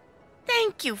going.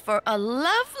 Thank you for a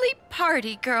lovely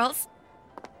party, girls.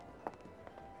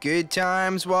 Good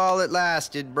times while it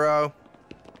lasted, bro.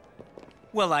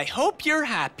 Well, I hope you're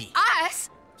happy. Us?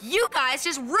 You guys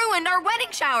just ruined our wedding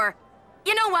shower.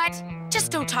 You know what?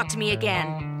 Just don't talk to me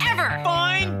again. Ever!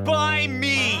 Fine by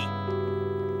me!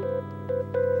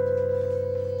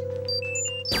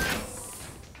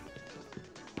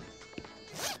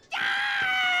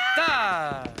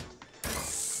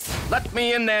 Let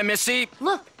me in there, Missy.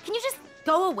 Look, can you just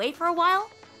go away for a while?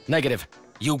 Negative.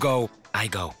 You go, I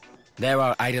go. There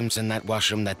are items in that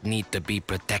washroom that need to be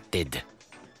protected.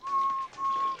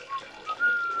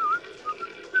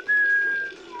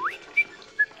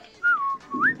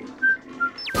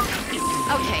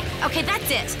 Okay,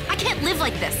 that's it. I can't live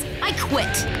like this. I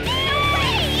quit.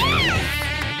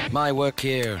 My work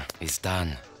here is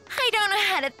done. I don't know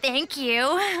how to thank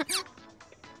you.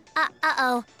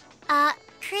 Uh-oh.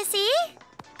 Chrissy?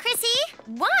 Chrissy?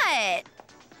 What?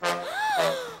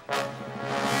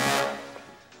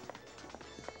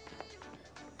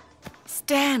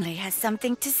 Stanley has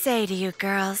something to say to you,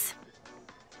 girls.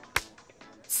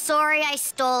 Sorry I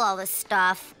stole all the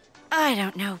stuff. I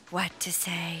don't know what to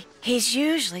say. He's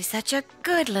usually such a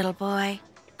good little boy.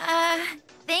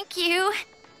 Thank you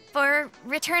for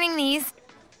returning these.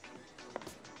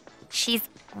 She's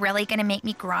really gonna make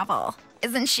me grovel,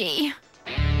 isn't she?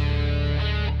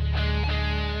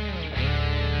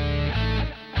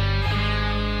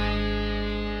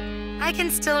 I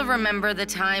can still remember the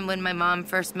time when my mom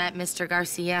first met Mr.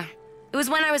 Garcia. It was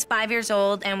when I was 5 years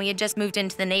old and we had just moved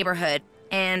into the neighborhood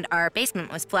and our basement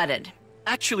was flooded.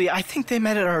 Actually, I think they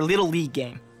met at our Little League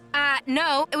game.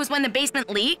 No, it was when the basement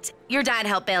leaked. Your dad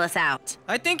helped bail us out.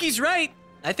 I think he's right.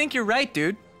 I think you're right,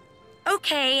 dude.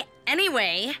 Okay,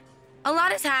 anyway, a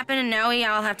lot has happened and now we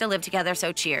all have to live together,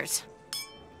 so cheers.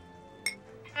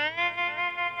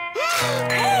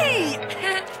 Hey!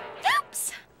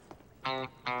 Oops!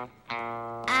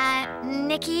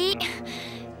 Nikki,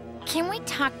 can we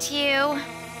talk to you?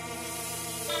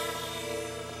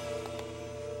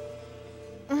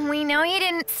 We know you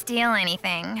didn't steal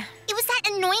anything. It was that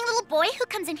annoying little boy who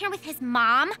comes in here with his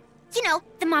mom. You know,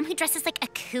 the mom who dresses like a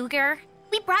cougar.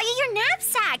 We brought you your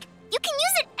knapsack. You can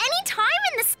use it any time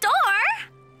in the store.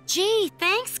 Gee,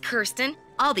 thanks, Kirsten.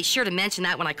 I'll be sure to mention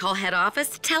that when I call head office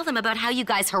to tell them about how you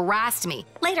guys harassed me.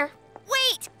 Later.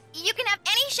 Wait! You can have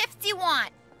any shifts you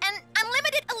want. And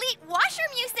unlimited elite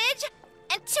washroom usage.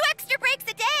 And 2 extra breaks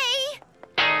a day.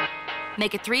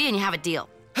 Make it 3 and you have a deal.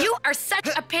 You are such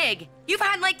a pig. You've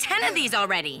had like 10 of these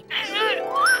already.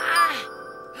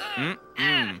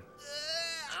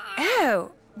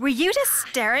 Oh, were you just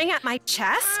staring at my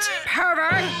chest?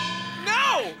 Pervert!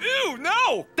 No! Ew,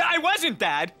 no! I wasn't,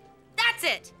 Dad. That's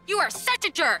it. You are such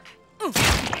a jerk.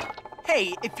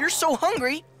 Hey, if you're so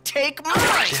hungry, take mine.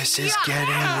 This is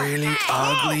getting really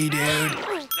ugly, dude.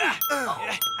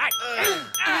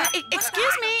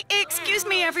 Excuse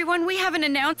me, everyone. We have an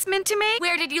announcement to make.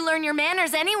 Where did you learn your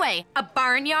manners anyway? A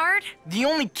barnyard? The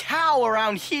only cow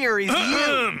around here is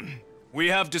you. We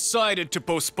have decided to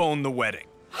postpone the wedding.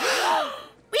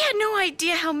 We had no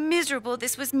idea how miserable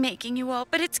this was making you all,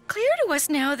 but it's clear to us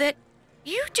now that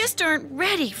you just aren't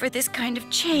ready for this kind of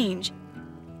change.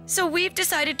 So we've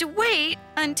decided to wait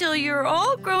until you're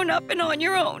all grown up and on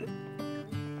your own.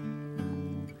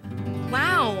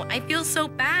 Wow, I feel so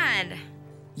bad.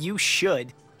 You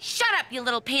should. Shut up, you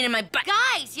little pain in my butt.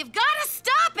 Guys, you've got to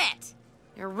stop it!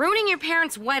 You're ruining your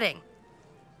parents' wedding.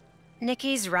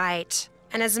 Nikki's right.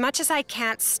 And as much as I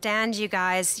can't stand you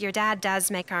guys, your dad does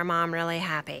make our mom really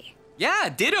happy. Yeah,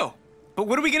 ditto. But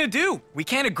what are we gonna do? We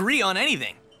can't agree on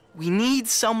anything. We need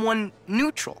someone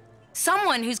neutral.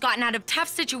 Someone who's gotten out of tough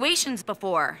situations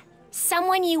before.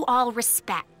 Someone you all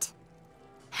respect.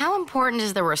 How important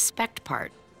is the respect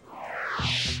part?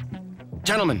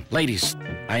 Gentlemen, ladies,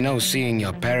 I know seeing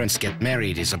your parents get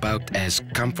married is about as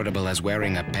comfortable as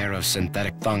wearing a pair of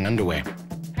synthetic thong underwear.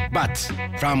 But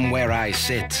from where I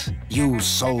sit, you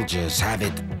soldiers have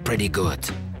it pretty good.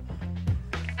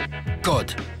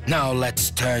 Good. Now let's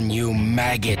turn you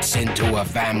maggots into a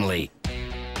family.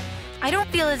 I don't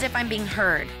feel as if I'm being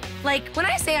heard. Like, when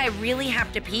I say I really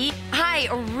have to pee, I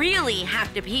really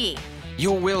have to pee.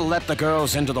 You will let the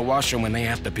girls into the washroom when they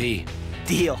have to pee.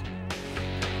 Deal.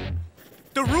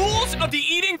 The rules of the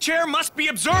eating chair must be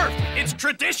observed. It's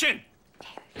tradition.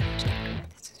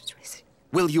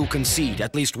 Will you concede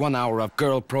at least 1 hour of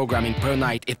girl programming per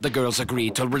night if the girls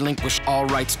agree to relinquish all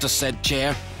rights to said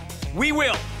chair? We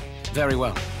will. Very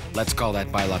well. Let's call that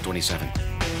Bylaw 27.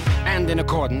 And in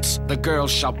accordance, the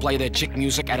girls shall play their chick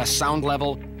music at a sound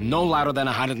level no louder than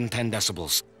 110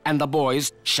 decibels. And the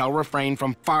boys shall refrain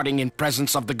from farting in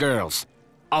presence of the girls.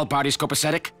 All parties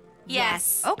copacetic?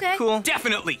 Yes. Okay. Cool.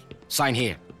 Definitely. Sign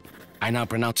here. I now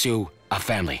pronounce you a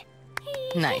family.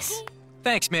 Nice.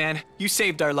 Thanks, man. You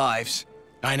saved our lives.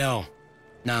 I know.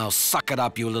 Now suck it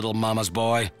up, you little mama's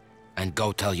boy, and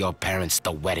go tell your parents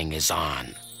the wedding is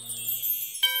on.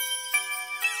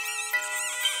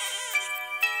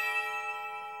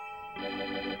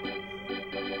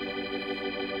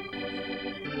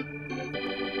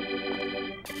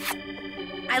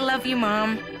 I love you,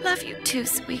 Mom. Love you too,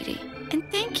 sweetie. And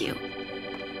thank you.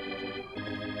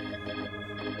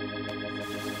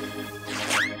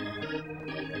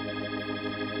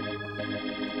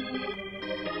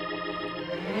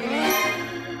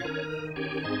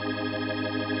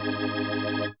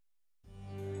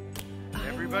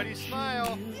 Everybody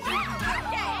smile.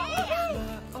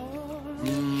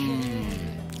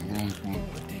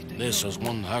 This is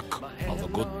one heck of a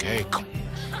good cake.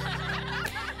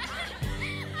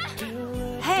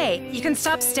 Hey, you can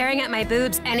stop staring at my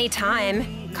boobs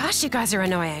anytime. Gosh, you guys are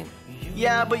annoying.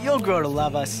 Yeah, but you'll grow to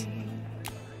love us.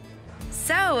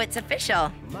 So, it's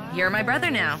official. You're my brother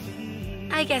now.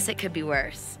 I guess it could be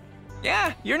worse.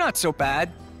 Yeah, you're not so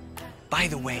bad. By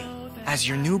the way, as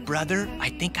your new brother, I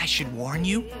think I should warn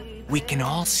you, we can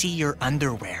all see your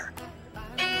underwear.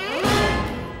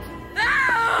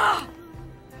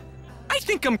 I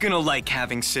think I'm gonna like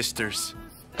having sisters.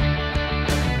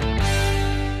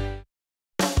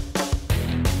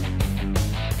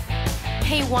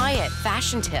 Hey, Wyatt,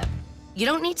 fashion tip. You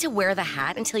don't need to wear the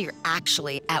hat until you're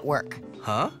actually at work.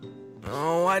 Huh?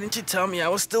 Oh, why didn't you tell me I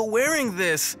was still wearing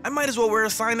this? I might as well wear a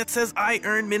sign that says I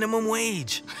earn minimum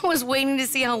wage. I was waiting to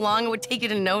see how long it would take you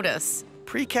to notice.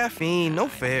 Pre-caffeine, no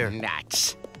fair.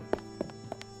 Nuts.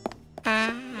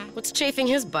 What's chafing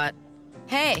his butt?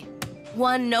 Hey,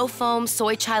 one no-foam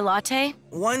soy chai latte?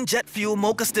 One jet fuel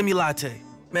mocha stimulate.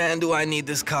 Man, do I need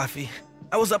this coffee.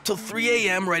 I was up till 3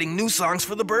 a.m. writing new songs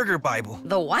for the Burger Bible.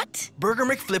 The what? Burger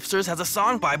McFlipsters has a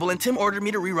song Bible, and Tim ordered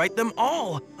me to rewrite them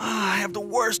all. I have the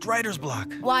worst writer's block.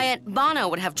 Wyatt, Bono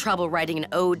would have trouble writing an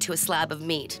ode to a slab of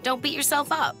meat. Don't beat yourself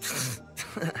up.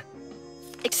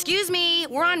 Excuse me,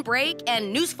 we're on break,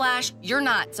 and newsflash, you're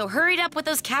not, so hurry it up with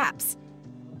those caps.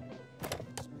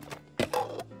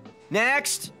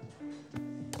 Next!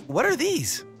 What are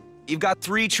these? You've got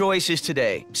 3 choices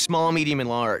today. Small, medium, and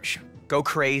large. Go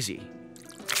crazy.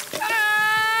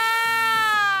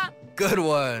 Good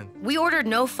one. We ordered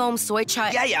no foam soy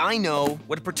chai. Yeah, I know.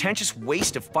 What a pretentious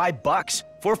waste of $5.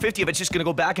 $4.50 of it's just gonna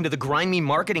go back into the grind me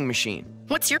marketing machine.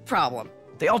 What's your problem?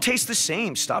 They all taste the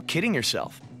same. Stop kidding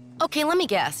yourself. Okay, let me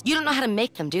guess. You don't know how to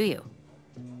make them, do you?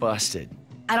 Busted.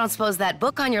 I don't suppose that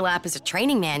book on your lap is a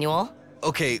training manual.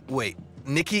 Okay, wait.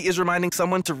 Nikki is reminding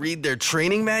someone to read their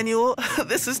training manual?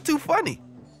 This is too funny.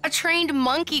 A trained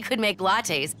monkey could make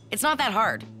lattes. It's not that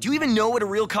hard. Do you even know what a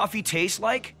real coffee tastes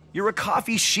like? You're a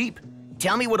coffee sheep.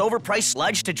 Tell me what overpriced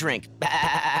sludge to drink.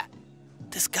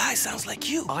 This guy sounds like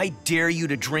you. I dare you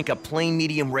to drink a plain,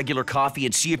 medium, regular coffee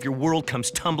and see if your world comes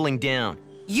tumbling down.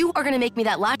 You are gonna make me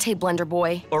that latte blender,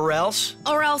 boy. Or else?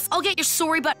 Or else I'll get your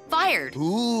sorry butt fired.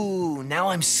 Ooh, now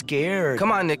I'm scared.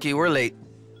 Come on, Nikki, we're late.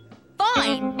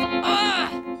 Fine.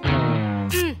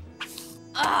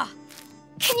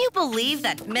 Can you believe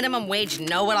that minimum wage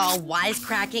know-it-all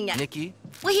wisecracking? Nikki?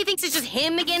 Well, he thinks it's just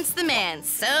him against the man.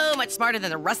 So much smarter than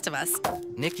the rest of us.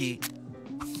 Nikki.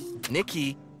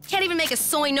 Can't even make a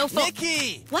soy no-foam.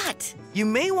 Nikki! What? You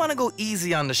may want to go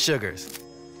easy on the sugars.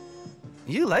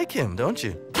 You like him, don't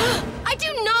you? I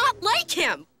do not like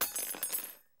him!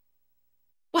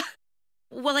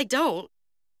 Well, I don't.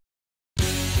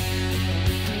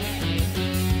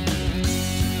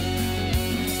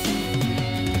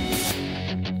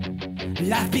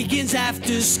 Life begins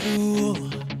after school.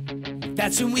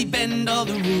 That's when we bend all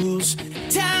the rules.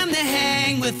 Time to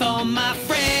hang with all my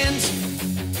friends.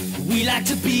 We like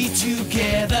to be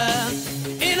together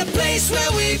in a place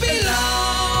where we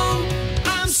belong.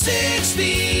 I'm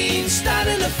 16,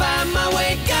 starting to find my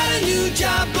way. Got a new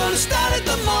job, gonna start at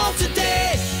the mall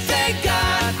today. Thank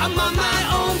God I'm on my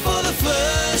own for the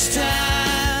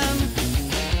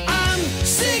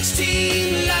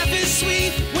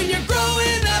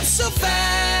so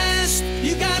fast.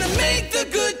 You gotta make the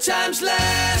good times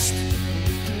last.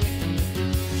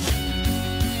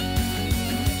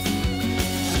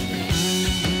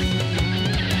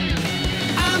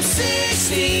 I'm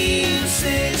 16.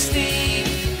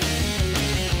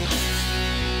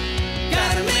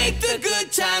 Gotta make the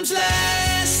good times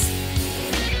last.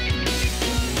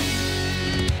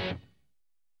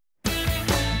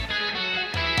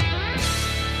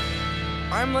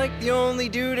 I'm like the only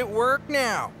dude at work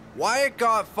now. Wyatt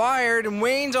got fired and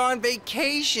Wayne's on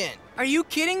vacation. Are you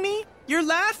kidding me? You're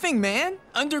laughing, man.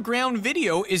 Underground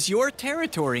video is your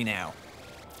territory now.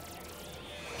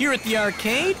 Here at the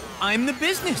arcade, I'm the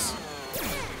business.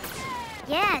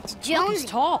 Yeah, it's Jonesy. He's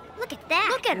tall. Look at that.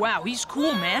 Look at him. Wow, he's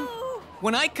cool, man.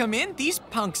 When I come in, these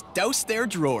punks douse their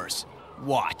drawers.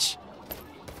 Watch.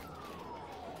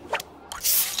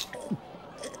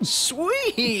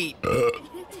 Sweet!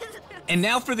 And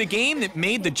now for the game that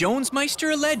made the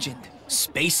Jonesmeister a legend,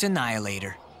 Space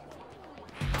Annihilator.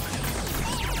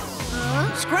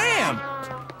 Scram!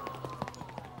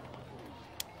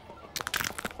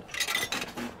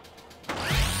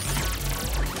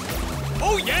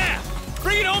 Oh yeah!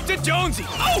 Bring it home to Jonesy!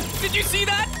 Oh, did you see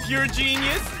that? Pure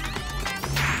genius.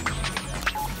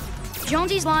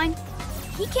 Jonesy's line.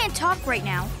 He can't talk right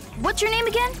now. What's your name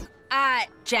again?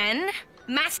 Jen?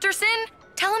 Masterson?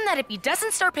 Tell him that if he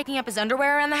doesn't start picking up his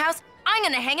underwear around the house, I'm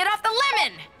gonna hang it off the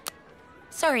lemon!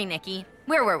 Sorry, Nikki.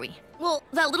 Where were we? Well,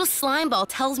 that little slime ball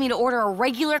tells me to order a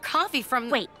regular coffee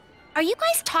from... Wait, are you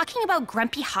guys talking about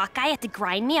Grumpy Hot Guy at the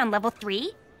Grind Me on level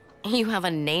 3? You have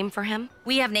a name for him?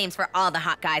 We have names for all the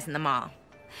hot guys in the mall.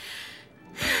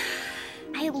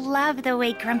 I love the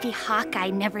way Grumpy Hot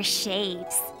Guy never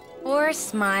shaves. Or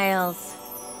smiles.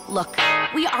 Look,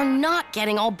 we are not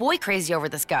getting all boy crazy over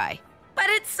this guy. But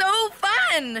it's so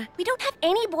fun! We don't have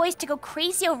any boys to go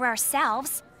crazy over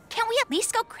ourselves. Can't we at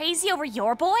least go crazy over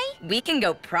your boy? We can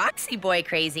go proxy boy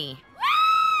crazy.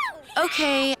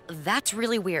 Okay, that's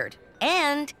really weird.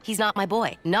 And he's not my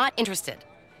boy. Not interested.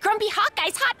 Grumpy Hot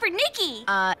Guy's hot for Nikki!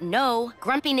 No.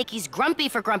 Grumpy Nikki's grumpy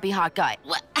for Grumpy Hot Guy.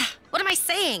 What am I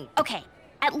saying? Okay,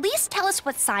 at least tell us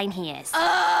what sign he is.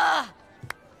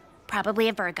 Probably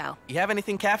a Virgo. You have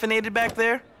anything caffeinated back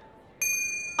there?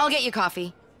 I'll get you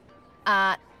coffee.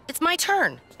 It's my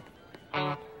turn.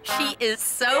 She is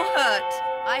so hooked.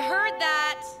 I heard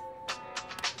that.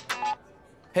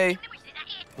 Hey.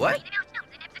 What?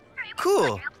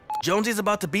 Cool. Jonesy's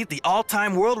about to beat the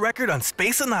all-time world record on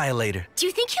Space Annihilator. Do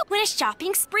you think he'll win a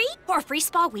shopping spree or a free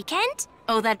spa weekend?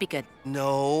 Oh, that'd be good.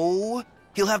 No.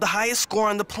 He'll have the highest score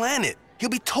on the planet. He'll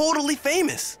be totally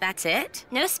famous. That's it?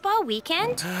 No spa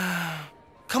weekend?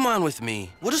 Come on with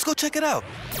me. We'll just go check it out.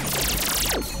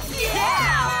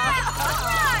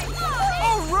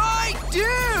 All right,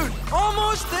 dude!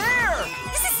 Almost there!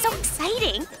 This is so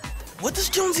exciting. What does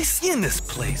Jonesy see in this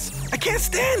place? I can't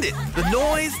stand it. The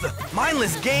noise, the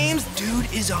mindless games.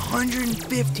 Dude is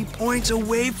 150 points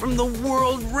away from the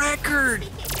world record.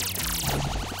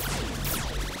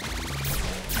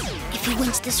 If he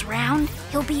wins this round,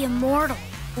 he'll be immortal.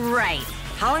 Right.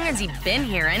 How long has he been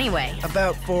here anyway?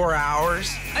 About 4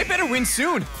 hours. I better win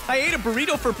soon. I ate a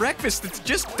burrito for breakfast that's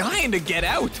just dying to get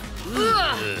out.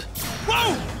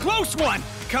 Whoa! Close one!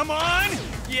 Come on!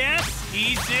 Yes,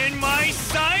 he's in my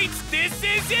sights! This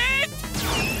is it!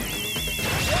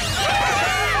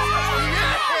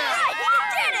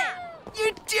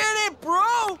 You did it, bro!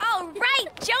 All right,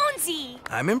 Jonesy!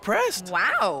 I'm impressed.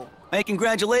 Wow. Hey,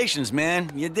 congratulations,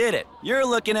 man. You did it. You're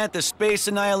looking at the Space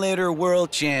Annihilator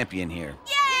World Champion here.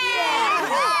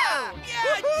 Yeah,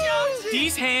 Jonesy!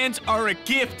 These hands are a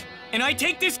gift, and I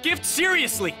take this gift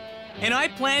seriously. And I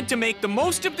plan to make the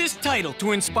most of this title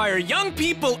to inspire young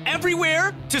people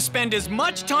everywhere to spend as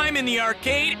much time in the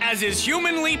arcade as is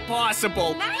humanly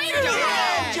possible.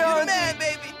 Yeah, Jonesy! Man,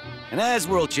 baby! And as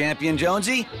World Champion,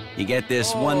 Jonesy, you get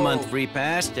this 1 month free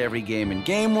pass to every game in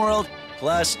Game World,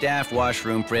 plus staff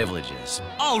washroom privileges.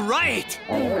 All right!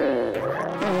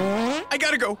 I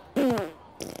gotta go.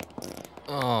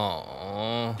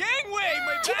 Oh. Gangway,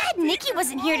 my Too bad Nikki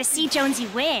wasn't here to see Jonesy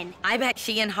win. I bet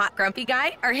she and Hot Grumpy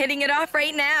Guy are hitting it off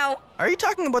right now. Are you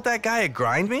talking about that guy at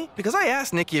Grind Me? Because I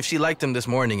asked Nikki if she liked him this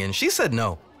morning, and she said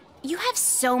no. You have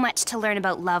so much to learn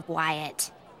about love,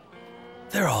 Wyatt.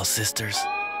 They're all sisters.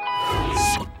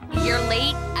 You're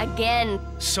late again.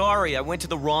 Sorry, I went to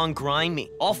the wrong Grind Me.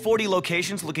 All 40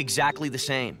 locations look exactly the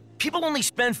same. People only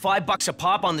spend $5 a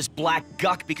pop on this black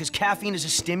guck because caffeine is a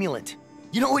stimulant.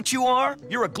 You know what you are?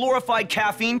 You're a glorified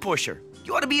caffeine pusher.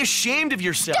 You ought to be ashamed of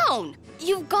yourself. Don't!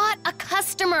 You've got a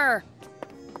customer.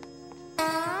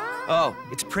 Oh,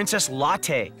 it's Princess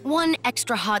Latte. One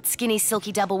extra hot, skinny,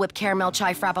 silky double whip caramel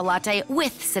chai frappa latte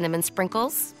with cinnamon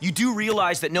sprinkles. You do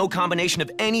realize that no combination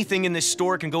of anything in this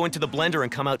store can go into the blender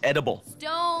and come out edible.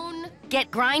 Stone.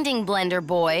 Get grinding, blender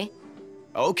boy.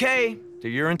 Okay,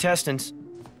 they're your intestines.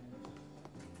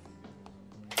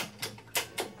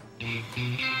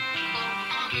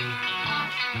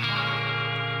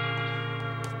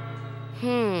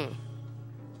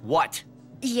 What?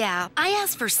 Yeah, I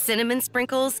asked for cinnamon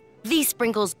sprinkles. These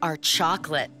sprinkles are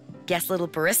chocolate. Guess little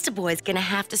barista boy's gonna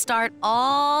have to start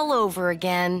all over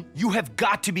again. You have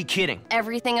got to be kidding.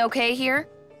 Everything okay here?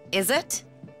 Is it?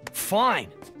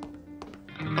 Fine.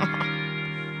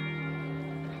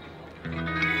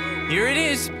 Here it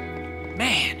is.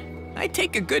 Man, I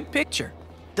take a good picture.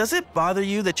 Does it bother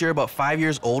you that you're about 5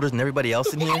 years older than everybody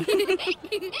else in here?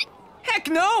 Heck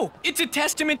no! It's a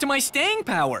testament to my staying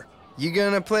power. You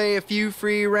gonna play a few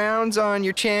free rounds on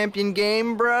your champion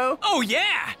game, bro? Oh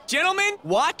yeah! Gentlemen,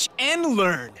 watch and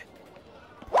learn.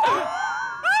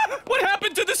 What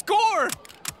happened to the score?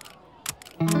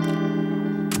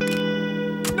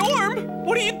 Norm,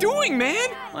 what are you doing, man?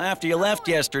 Well, after you left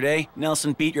yesterday,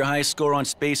 Nelson beat your high score on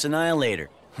Space Annihilator.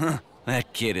 Huh,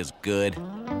 that kid is good.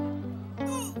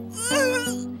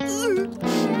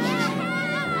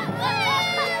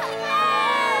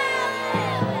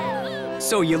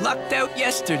 So you lucked out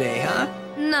yesterday, huh?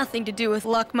 Nothing to do with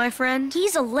luck, my friend.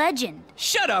 He's a legend.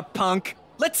 Shut up, punk.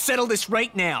 Let's settle this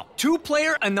right now.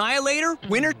 2-player Annihilator,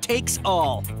 winner takes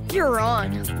all. You're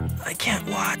on. I can't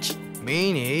watch.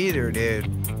 Me neither,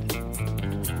 dude.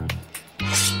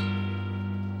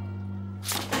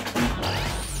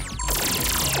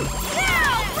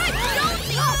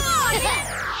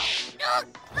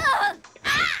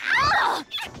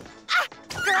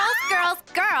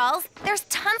 Girls, there's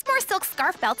tons more silk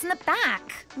scarf belts in the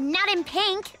back. Not in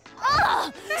pink.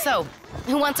 So,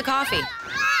 who wants a coffee?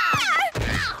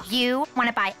 You want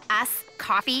to buy us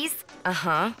coffees?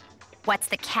 Uh-huh. What's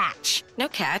the catch? No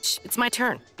catch. It's my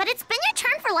turn. But it's been your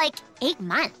turn for like 8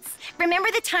 months. Remember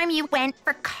the time you went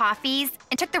for coffees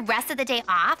and took the rest of the day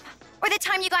off? Or the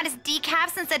time you got us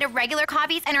decafs instead of regular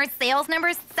coffees and our sales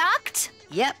numbers sucked?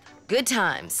 Yep, good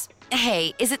times.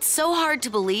 Hey, is it so hard to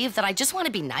believe that I just want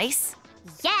to be nice?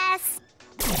 Yes.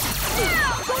 Oh,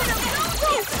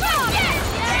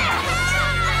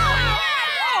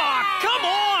 come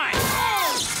on!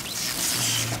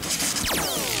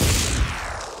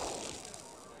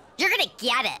 You're gonna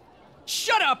get it.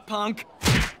 Shut up, punk!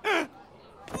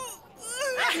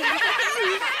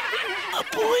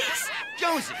 Boys?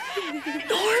 Jonesy!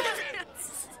 Norm?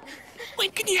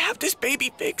 When can you have this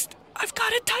baby fixed? I've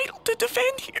got a title to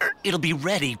defend here. It'll be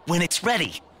ready when it's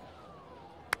ready.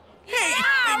 Hey,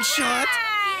 big shot!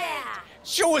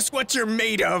 Show us what you're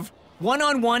made of.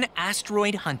 One-on-one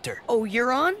asteroid hunter. Oh,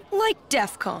 you're on? Like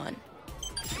DEF CON.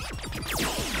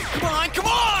 Come on, come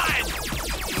on!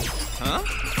 Huh?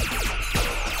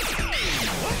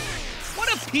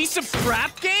 What a piece of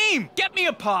crap game! Get me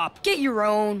a pop! Get your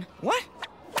own. What?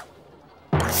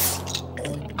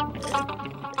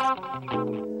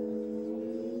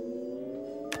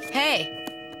 Hey,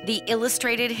 the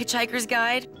Illustrated Hitchhiker's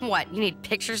Guide? What, you need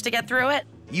pictures to get through it?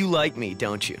 You like me,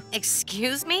 don't you?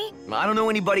 Excuse me? I don't know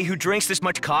anybody who drinks this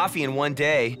much coffee in one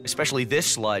day, especially this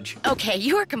sludge. Okay,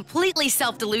 you are completely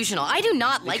self-delusional. I do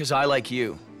not like— Because I like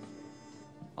you.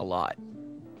 A lot.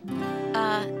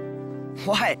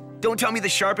 What? Don't tell me the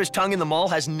sharpest tongue in the mall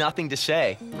has nothing to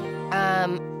say.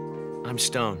 I'm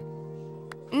Stone.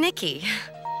 Nikki.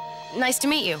 Nice to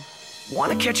meet you.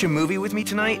 Want to catch a movie with me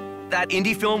tonight? That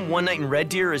indie film, One Night in Red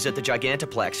Deer, is at the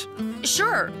Gigantaplex.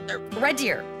 Sure, Red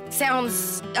Deer.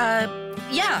 Sounds,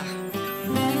 yeah.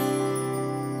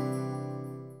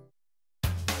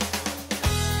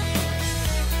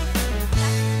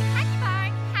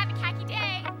 Have a khaki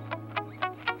day.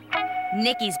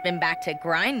 Nikki's been back to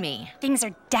grind me. Things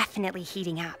are definitely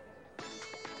heating up.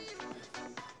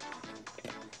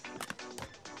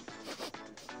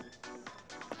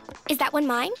 Is that one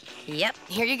mine? Yep,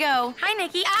 here you go. Hi,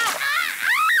 Nikki.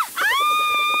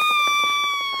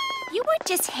 You weren't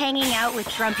just hanging out with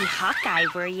Grumpy Hawkeye,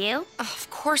 were you? Of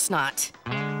course not.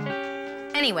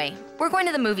 Anyway, we're going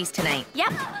to the movies tonight.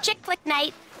 Yep, chick flick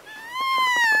night.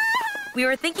 We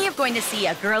were thinking of going to see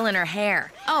A Girl in Her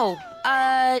Hair. Oh,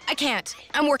 I can't.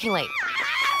 I'm working late.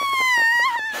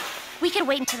 We could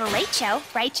wait until the late show,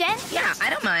 right, Jen? Yeah, I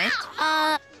don't mind.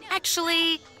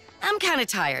 Actually, I'm kind of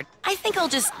tired. I think I'll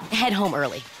just head home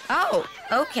early. Oh,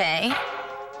 okay.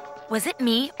 Was it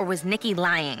me or was Nikki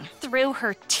lying? Through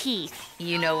her teeth.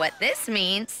 You know what this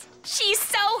means. She's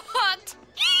so hooked.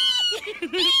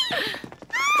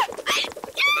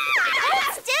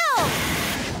 Hold still.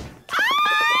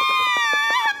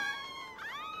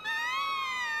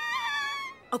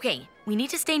 Okay, we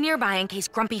need to stay nearby in case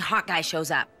Grumpy Hot Guy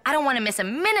shows up. I don't want to miss a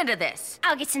minute of this.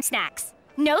 I'll get some snacks.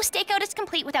 No stakeout is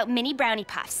complete without mini brownie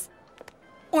puffs.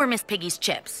 Or Miss Piggy's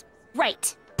chips.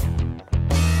 Right.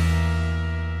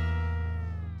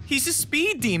 He's a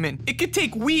speed demon. It could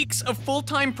take weeks of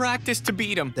full-time practice to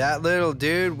beat him. That little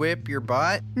dude whip your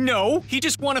butt? No, he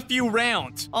just won a few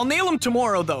rounds. I'll nail him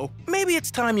tomorrow, though. Maybe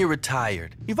it's time you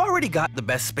retired. You've already got the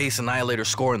best Space Annihilator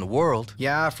score in the world.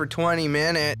 Yeah, for 20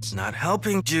 minutes. Not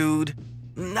helping, Jude.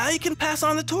 Now you can pass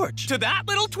on the torch. To that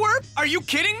little twerp? Are you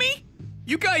kidding me?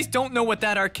 You guys don't know what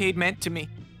that arcade meant to me.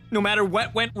 No matter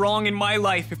what went wrong in my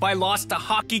life, if I lost a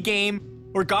hockey game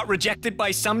or got rejected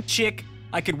by some chick,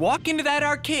 I could walk into that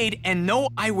arcade and know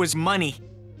I was money.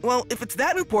 Well, if it's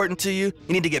that important to you,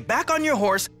 you need to get back on your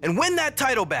horse and win that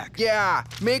title back. Yeah,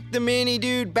 make the mini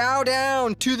dude bow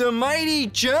down to the mighty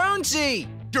Jonesy.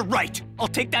 You're right. I'll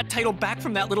take that title back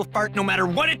from that little fart no matter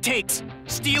what it takes.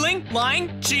 Stealing,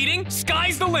 lying, cheating,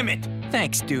 sky's the limit.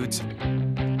 Thanks, dudes.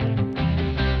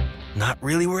 Not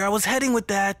really where I was heading with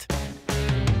that.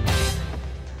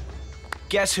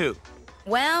 Guess who?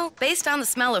 Well, based on the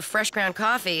smell of fresh ground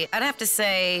coffee, I'd have to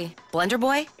say Blender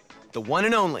Boy? The one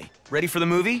and only. Ready for the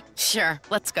movie? Sure,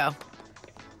 let's go.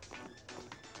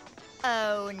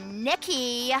 Oh,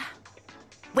 Nikki.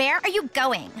 Where are you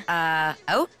going?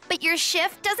 Out? But your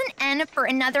shift doesn't end for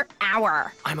another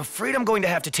hour. I'm afraid I'm going to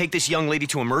have to take this young lady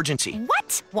to emergency.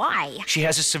 What? Why? She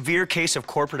has a severe case of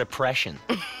corporate oppression.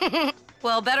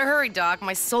 Well, better hurry, Doc.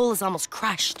 My soul is almost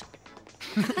crushed.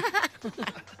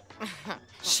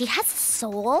 She has a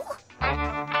soul?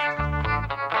 I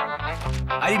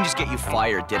didn't just get you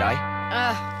fired, did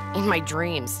I? In my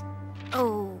dreams.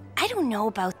 Oh, I don't know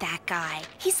about that guy.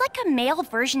 He's like a male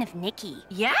version of Nikki.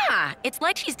 Yeah, it's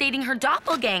like she's dating her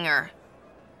doppelganger.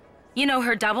 You know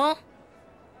her double?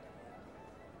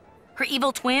 Her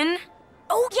evil twin?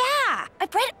 Oh, yeah!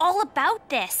 I've read all about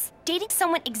this. Dating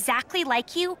someone exactly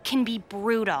like you can be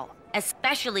brutal.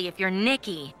 Especially if you're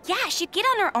Nikki. Yeah, she'd get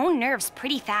on her own nerves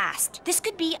pretty fast. This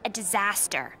could be a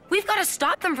disaster. We've got to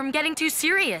stop them from getting too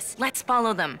serious. Let's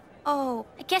follow them. Oh,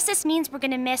 I guess this means we're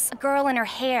gonna miss a girl in her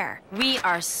hair. We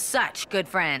are such good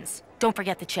friends. Don't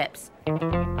forget the chips.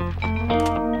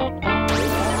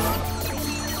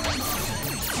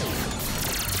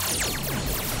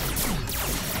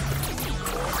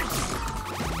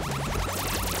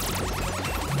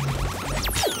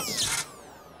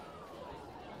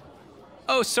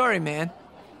 Oh, sorry, man.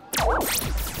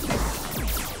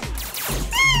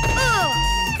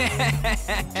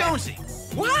 Jonesy!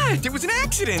 What? It was an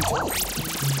accident!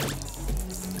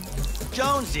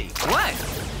 Jonesy! What?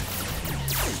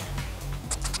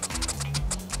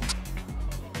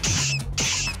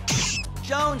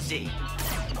 Jonesy!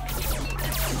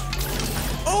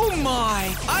 Oh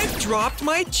my! I've dropped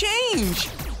my change!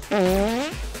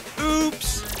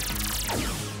 Oops!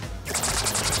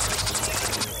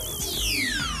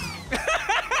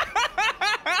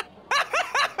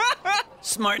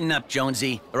 Smarten up,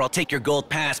 Jonesy, or I'll take your gold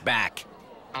pass back.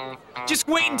 Just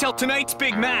wait until tonight's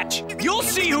big match. You'll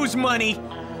see who's money.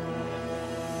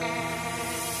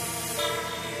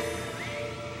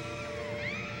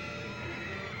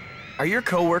 Are your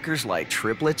coworkers like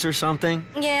triplets or something?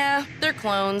 Yeah, they're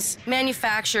clones.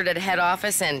 Manufactured at head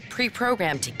office and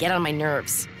pre-programmed to get on my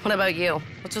nerves. What about you?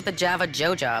 What's with the Java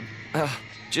Joe job?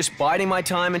 Just biding my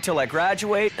time until I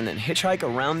graduate and then hitchhike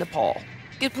around Nepal.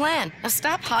 Good plan. Now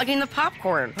stop hogging the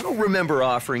popcorn. I don't remember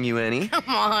offering you any. Come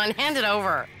on, hand it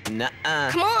over.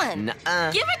 Nuh-uh. Come on.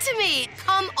 Nuh-uh. Give it to me.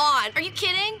 Come on. Are you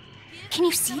kidding? Can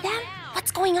you see them? What's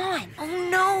going on? Oh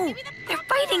no, they're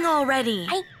fighting already.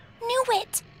 I knew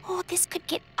it. Oh, this could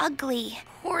get ugly.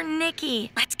 Poor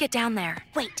Nikki. Let's get down there.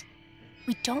 Wait.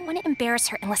 We don't want to embarrass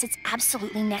her unless it's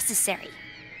absolutely necessary.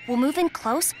 We'll move in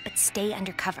close, but stay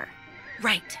undercover.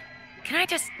 Right. Can I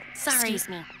just... Sorry. Excuse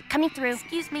me. Coming through.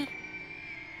 Excuse me.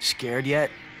 Scared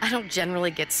yet? I don't generally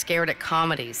get scared at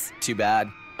comedies. Too bad.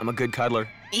 I'm a good cuddler.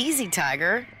 Easy,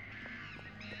 Tiger.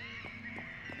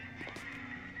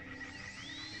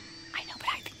 I know,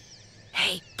 but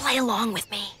Hey, play along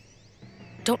with me.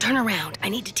 Don't turn around. I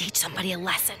need to teach somebody a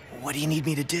lesson. What do you need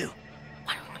me to do?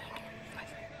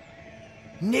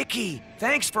 Nikki,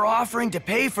 thanks for offering to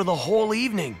pay for the whole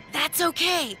evening. That's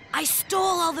okay. I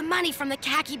stole all the money from the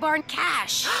khaki barn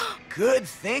cash. Good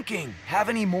thinking. Have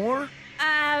any more?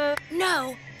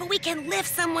 No, but we can lift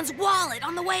someone's wallet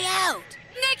on the way out.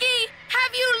 Nikki,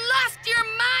 have you lost your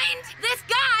mind? This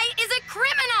guy is a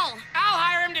criminal. I'll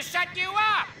hire him to shut you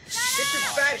up. Get your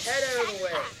fat head out of the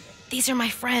way. These are my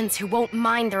friends who won't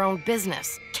mind their own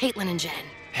business. Caitlin and Jen.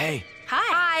 Hey.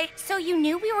 Hi. So you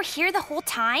knew we were here the whole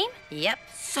time? Yep.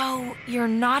 So, you're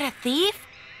not a thief?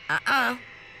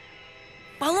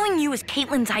 Following you is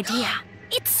Caitlin's idea.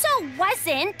 It so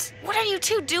wasn't. What are you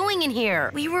two doing in here?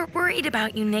 We were worried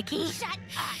about you, Nikki. Shut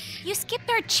up. You skipped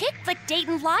our chick flick date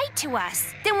and lied to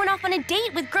us. Then went off on a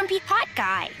date with Grumpy Hot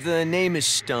Guy. The name is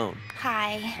Stone.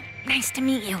 Hi. Nice to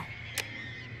meet you.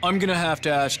 I'm gonna have to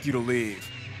ask you to leave.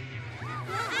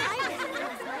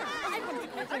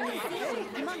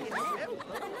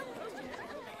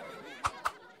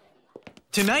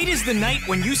 Tonight is the night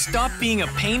when you stop being a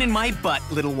pain in my butt,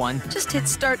 little one. Just hit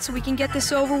start so we can get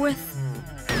this over with.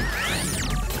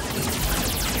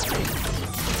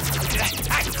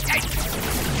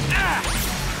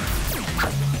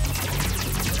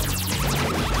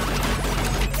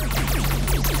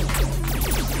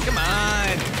 Come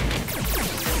on.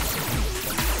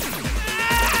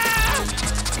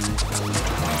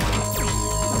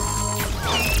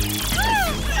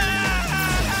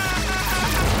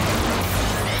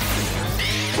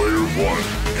 Player one,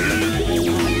 game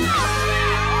over.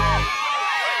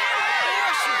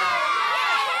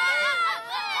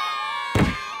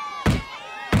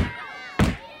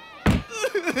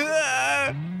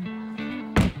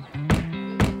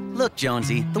 Look,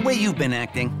 Jonesy, the way you've been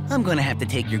acting, I'm gonna have to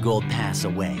take your gold pass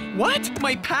away. What?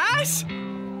 My pass?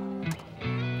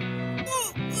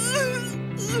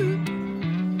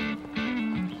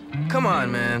 Come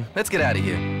on, man. Let's get out of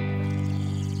here.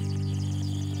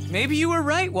 Maybe you were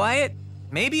right, Wyatt.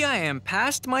 Maybe I am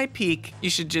past my peak. You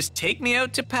should just take me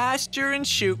out to pasture and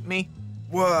shoot me.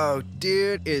 Whoa,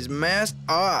 dude is messed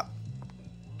up.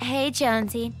 Hey,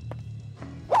 Jonesy.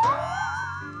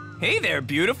 Hey there,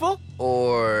 beautiful.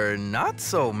 Or not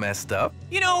so messed up.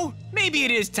 You know, maybe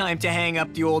it is time to hang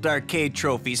up the old arcade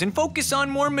trophies and focus on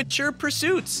more mature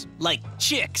pursuits, like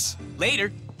chicks.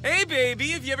 Later. Hey,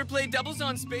 baby, have you ever played doubles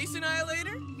on Space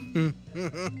Annihilator?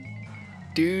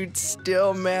 Dude's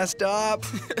still messed up.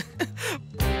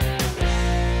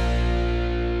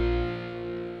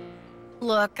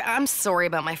 Look, I'm sorry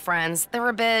about my friends. They're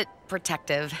a bit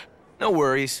protective. No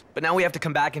worries, but now we have to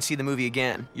come back and see the movie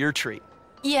again. Your treat.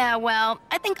 Yeah, well,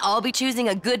 I think I'll be choosing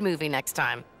a good movie next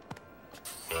time.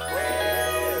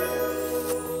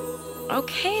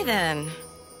 Okay, then.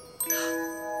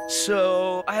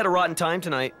 So, I had a rotten time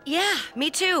tonight. Yeah,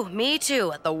 me too. Me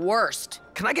too. The worst.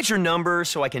 Can I get your number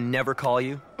so I can never call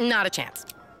you? Not a chance.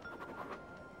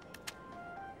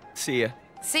 See ya.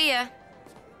 See ya.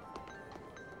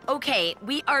 Okay,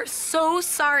 we are so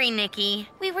sorry, Nikki.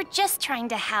 We were just trying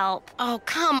to help. Oh,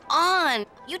 come on.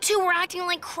 You two were acting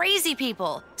like crazy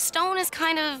people. Stone is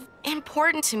kind of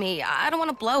important to me. I don't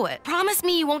want to blow it. Promise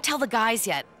me you won't tell the guys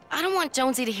yet. I don't want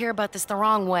Jonesy to hear about this the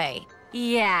wrong way.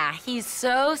 Yeah, he's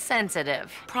so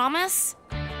sensitive. Promise?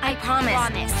 I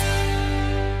promise.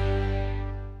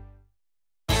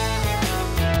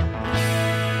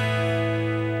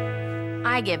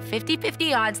 I give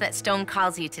 50-50 odds that Stone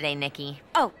calls you today, Nikki.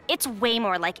 Oh, it's way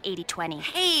more like 80-20.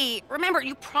 Hey, remember,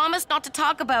 you promised not to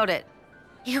talk about it.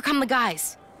 Here come the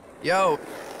guys. Yo.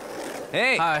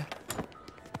 Hey. Hi.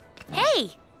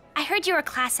 Hey, I heard you were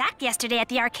class act yesterday at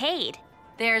the arcade.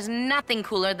 There's nothing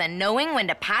cooler than knowing when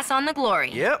to pass on the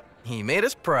glory. Yep, he made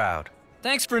us proud.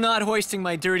 Thanks for not hoisting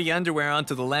my dirty underwear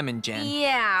onto the lemon, Jen.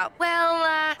 Yeah,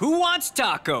 well, Who wants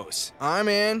tacos? I'm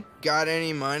in. Got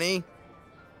any money?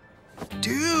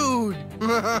 Dude!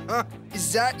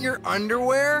 Is that your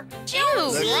underwear? Dude!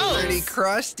 Looks pretty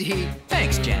crusty.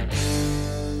 Thanks, Jen.